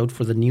to watch out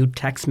for the new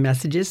text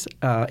messages.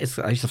 It's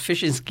a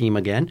phishing scheme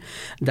again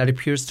that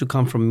appears to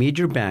come from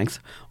major banks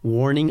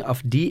warning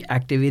of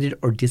deactivated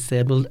or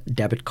disabled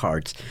debit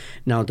cards.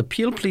 Now, the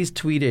Peel Police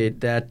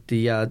tweeted that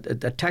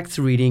the text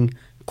reading,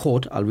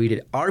 quote, I'll read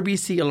it,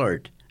 RBC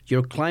alert.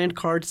 Your client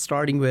card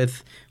starting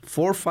with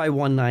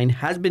 4519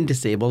 has been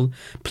disabled.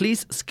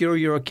 Please secure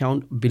your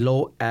account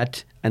below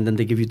at, and then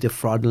they give you the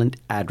fraudulent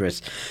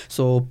address.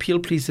 So Peel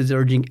Police is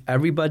urging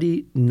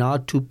everybody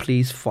not to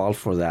please fall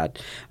for that.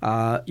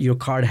 Your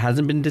card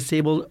hasn't been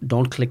disabled.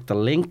 Don't click the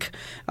link.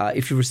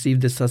 If you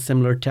receive this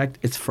similar text,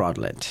 it's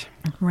fraudulent.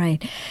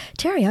 Right.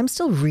 Terry, I'm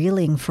still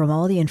reeling from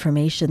all the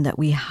information that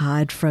we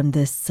had from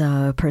this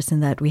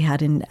person that we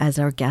had in as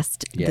our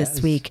guest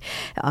this week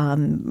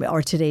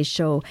or today's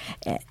show.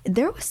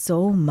 There was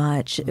so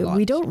much.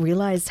 We don't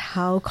realize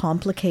how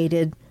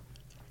complicated.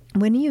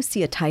 When you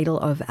see a title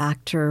of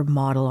actor,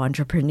 model,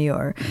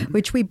 entrepreneur,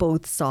 which we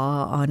both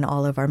saw on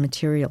all of our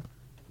material,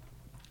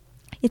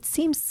 it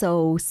seems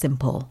so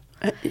simple.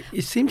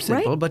 It seems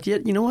simple, right? But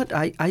yet, you know what?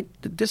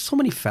 There's so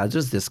many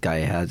feathers this guy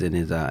has in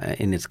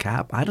his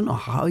cap. I don't know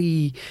how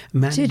he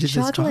manages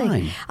his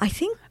time. I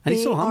think and they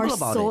he's so humble are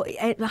about so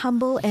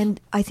humble, and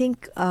I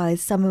think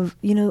some of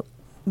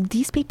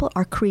these people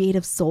are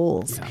creative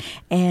souls,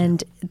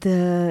 and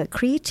the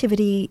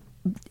creativity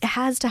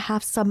has to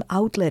have some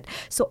outlet.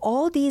 So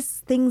all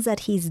these things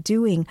that he's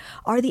doing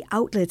are the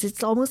outlets.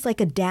 It's almost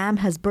like a dam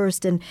has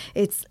burst, and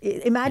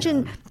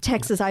imagine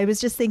Texas. I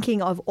was just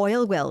thinking of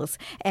oil wells,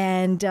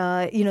 and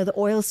the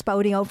oil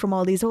spouting out from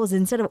all these holes.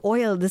 Instead of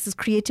oil, this is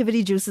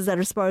creativity juices that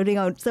are spouting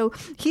out. So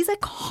he's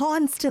like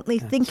constantly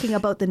thinking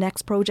about the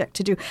next project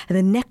to do, and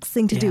the next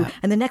thing to do,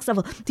 and the next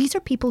level. These are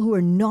people who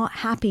are not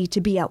happy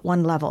to be at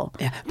one level.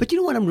 Yeah, but you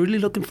know what I'm really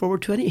looking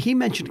forward to? He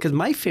mentioned, because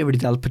my favorite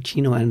is Al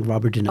Pacino and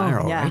Robert De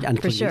Niro, right?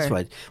 And for sure.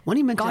 When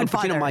he mentioned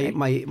Godfather, Al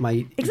Pacino,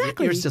 my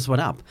exactly. ears just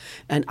went up.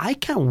 And I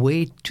can't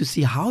wait to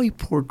see how he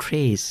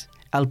portrays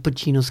Al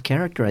Pacino's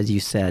character, as you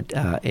said,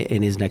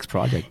 in his next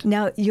project.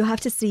 Now, you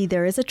have to see,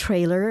 there is a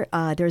trailer.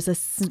 There's a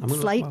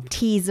slight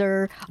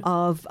teaser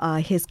of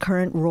his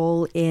current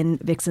role in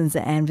Vixens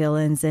and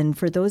Villains. And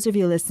for those of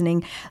you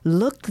listening,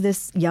 look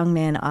this young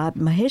man up.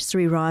 Mahesh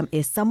Sriram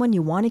is someone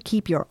you want to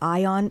keep your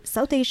eye on.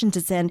 South Asian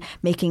descent,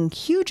 making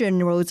huge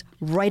inroads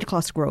right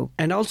across the globe.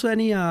 And also,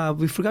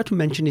 we forgot to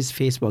mention his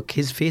Facebook.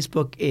 His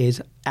Facebook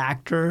is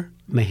actor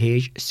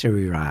Mahesh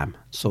Sriram.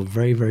 So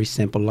very, very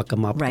simple. Look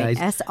him up, guys.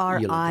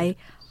 SRIRAM.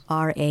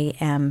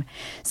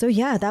 So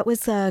that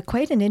was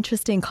quite an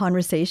interesting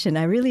conversation.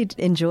 I really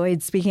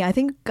enjoyed speaking. I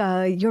think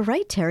you're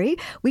right, Terry.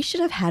 We should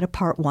have had a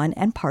part 1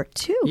 and part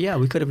 2. Yeah,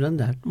 we could have done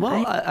that.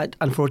 Well,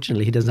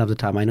 unfortunately, he doesn't have the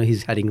time. I know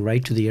he's heading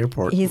right to the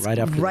airport right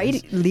after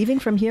this. Leaving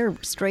from here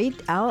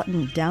straight out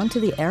and down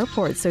to the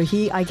airport. So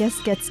he, I guess,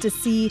 gets to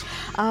see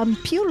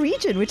Peel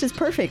region, which is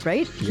perfect,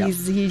 right? Yep.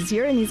 He's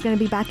here and he's going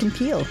to be back in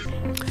Peel.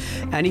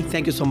 Annie,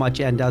 thank you so much.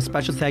 And a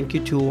special thank you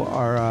to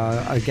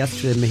our guest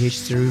today, Mahesh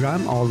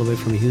Sriram, all the way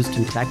from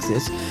Houston,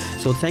 Texas.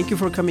 So thank you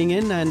for coming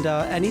in. And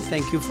Annie,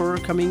 thank you for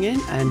coming in.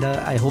 And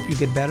I hope you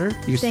get better.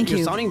 You're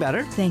sounding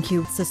better. Thank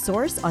you. It's The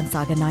Source on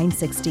Saga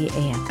 960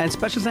 AM. And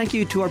special thank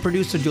you to our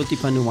producer, Jyoti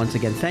Pannu, once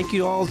again. Thank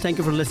you all. Thank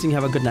you for listening.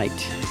 Have a good night.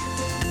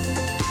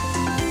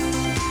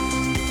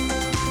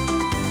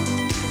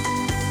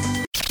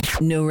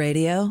 No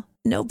radio?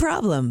 No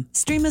problem.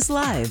 Stream us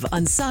live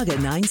on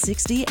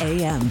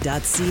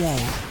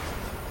saga960am.ca.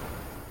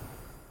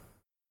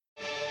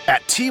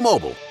 At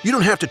T-Mobile, you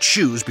don't have to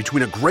choose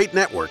between a great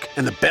network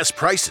and the best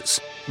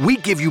prices. We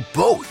give you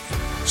both.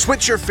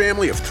 Switch your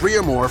family of 3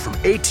 or more from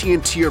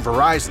AT&T or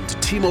Verizon to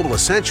T-Mobile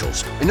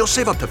Essentials, and you'll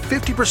save up to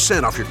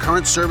 50% off your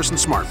current service and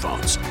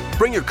smartphones.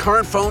 Bring your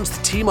current phones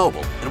to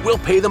T-Mobile, and we'll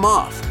pay them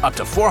off, up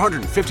to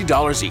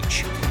 $450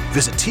 each.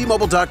 Visit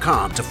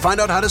T-Mobile.com to find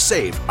out how to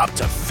save up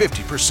to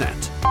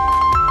 50%.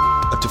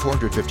 Up to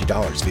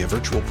 $450 via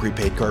virtual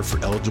prepaid card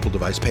for eligible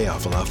device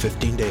payoff. Allow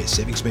 15 days.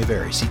 Savings may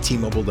vary. See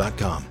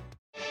T-Mobile.com.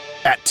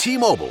 At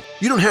T-Mobile,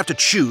 you don't have to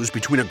choose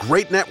between a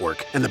great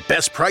network and the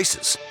best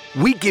prices.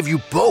 We give you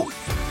both.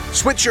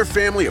 Switch your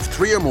family of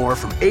 3 or more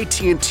from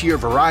AT&T or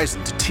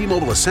Verizon to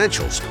T-Mobile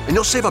Essentials, and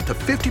you'll save up to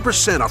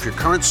 50% off your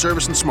current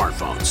service and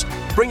smartphones.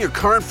 Bring your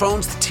current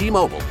phones to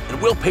T-Mobile,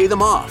 and we'll pay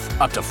them off,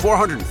 up to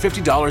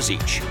 $450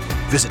 each.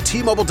 Visit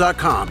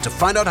T-Mobile.com to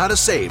find out how to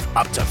save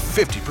up to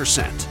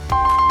 50%.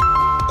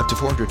 Up to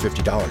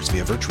 $450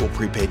 via virtual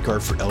prepaid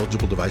card for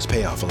eligible device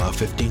payoff. Allow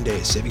 15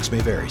 days. Savings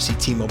may vary. See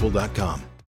T-Mobile.com.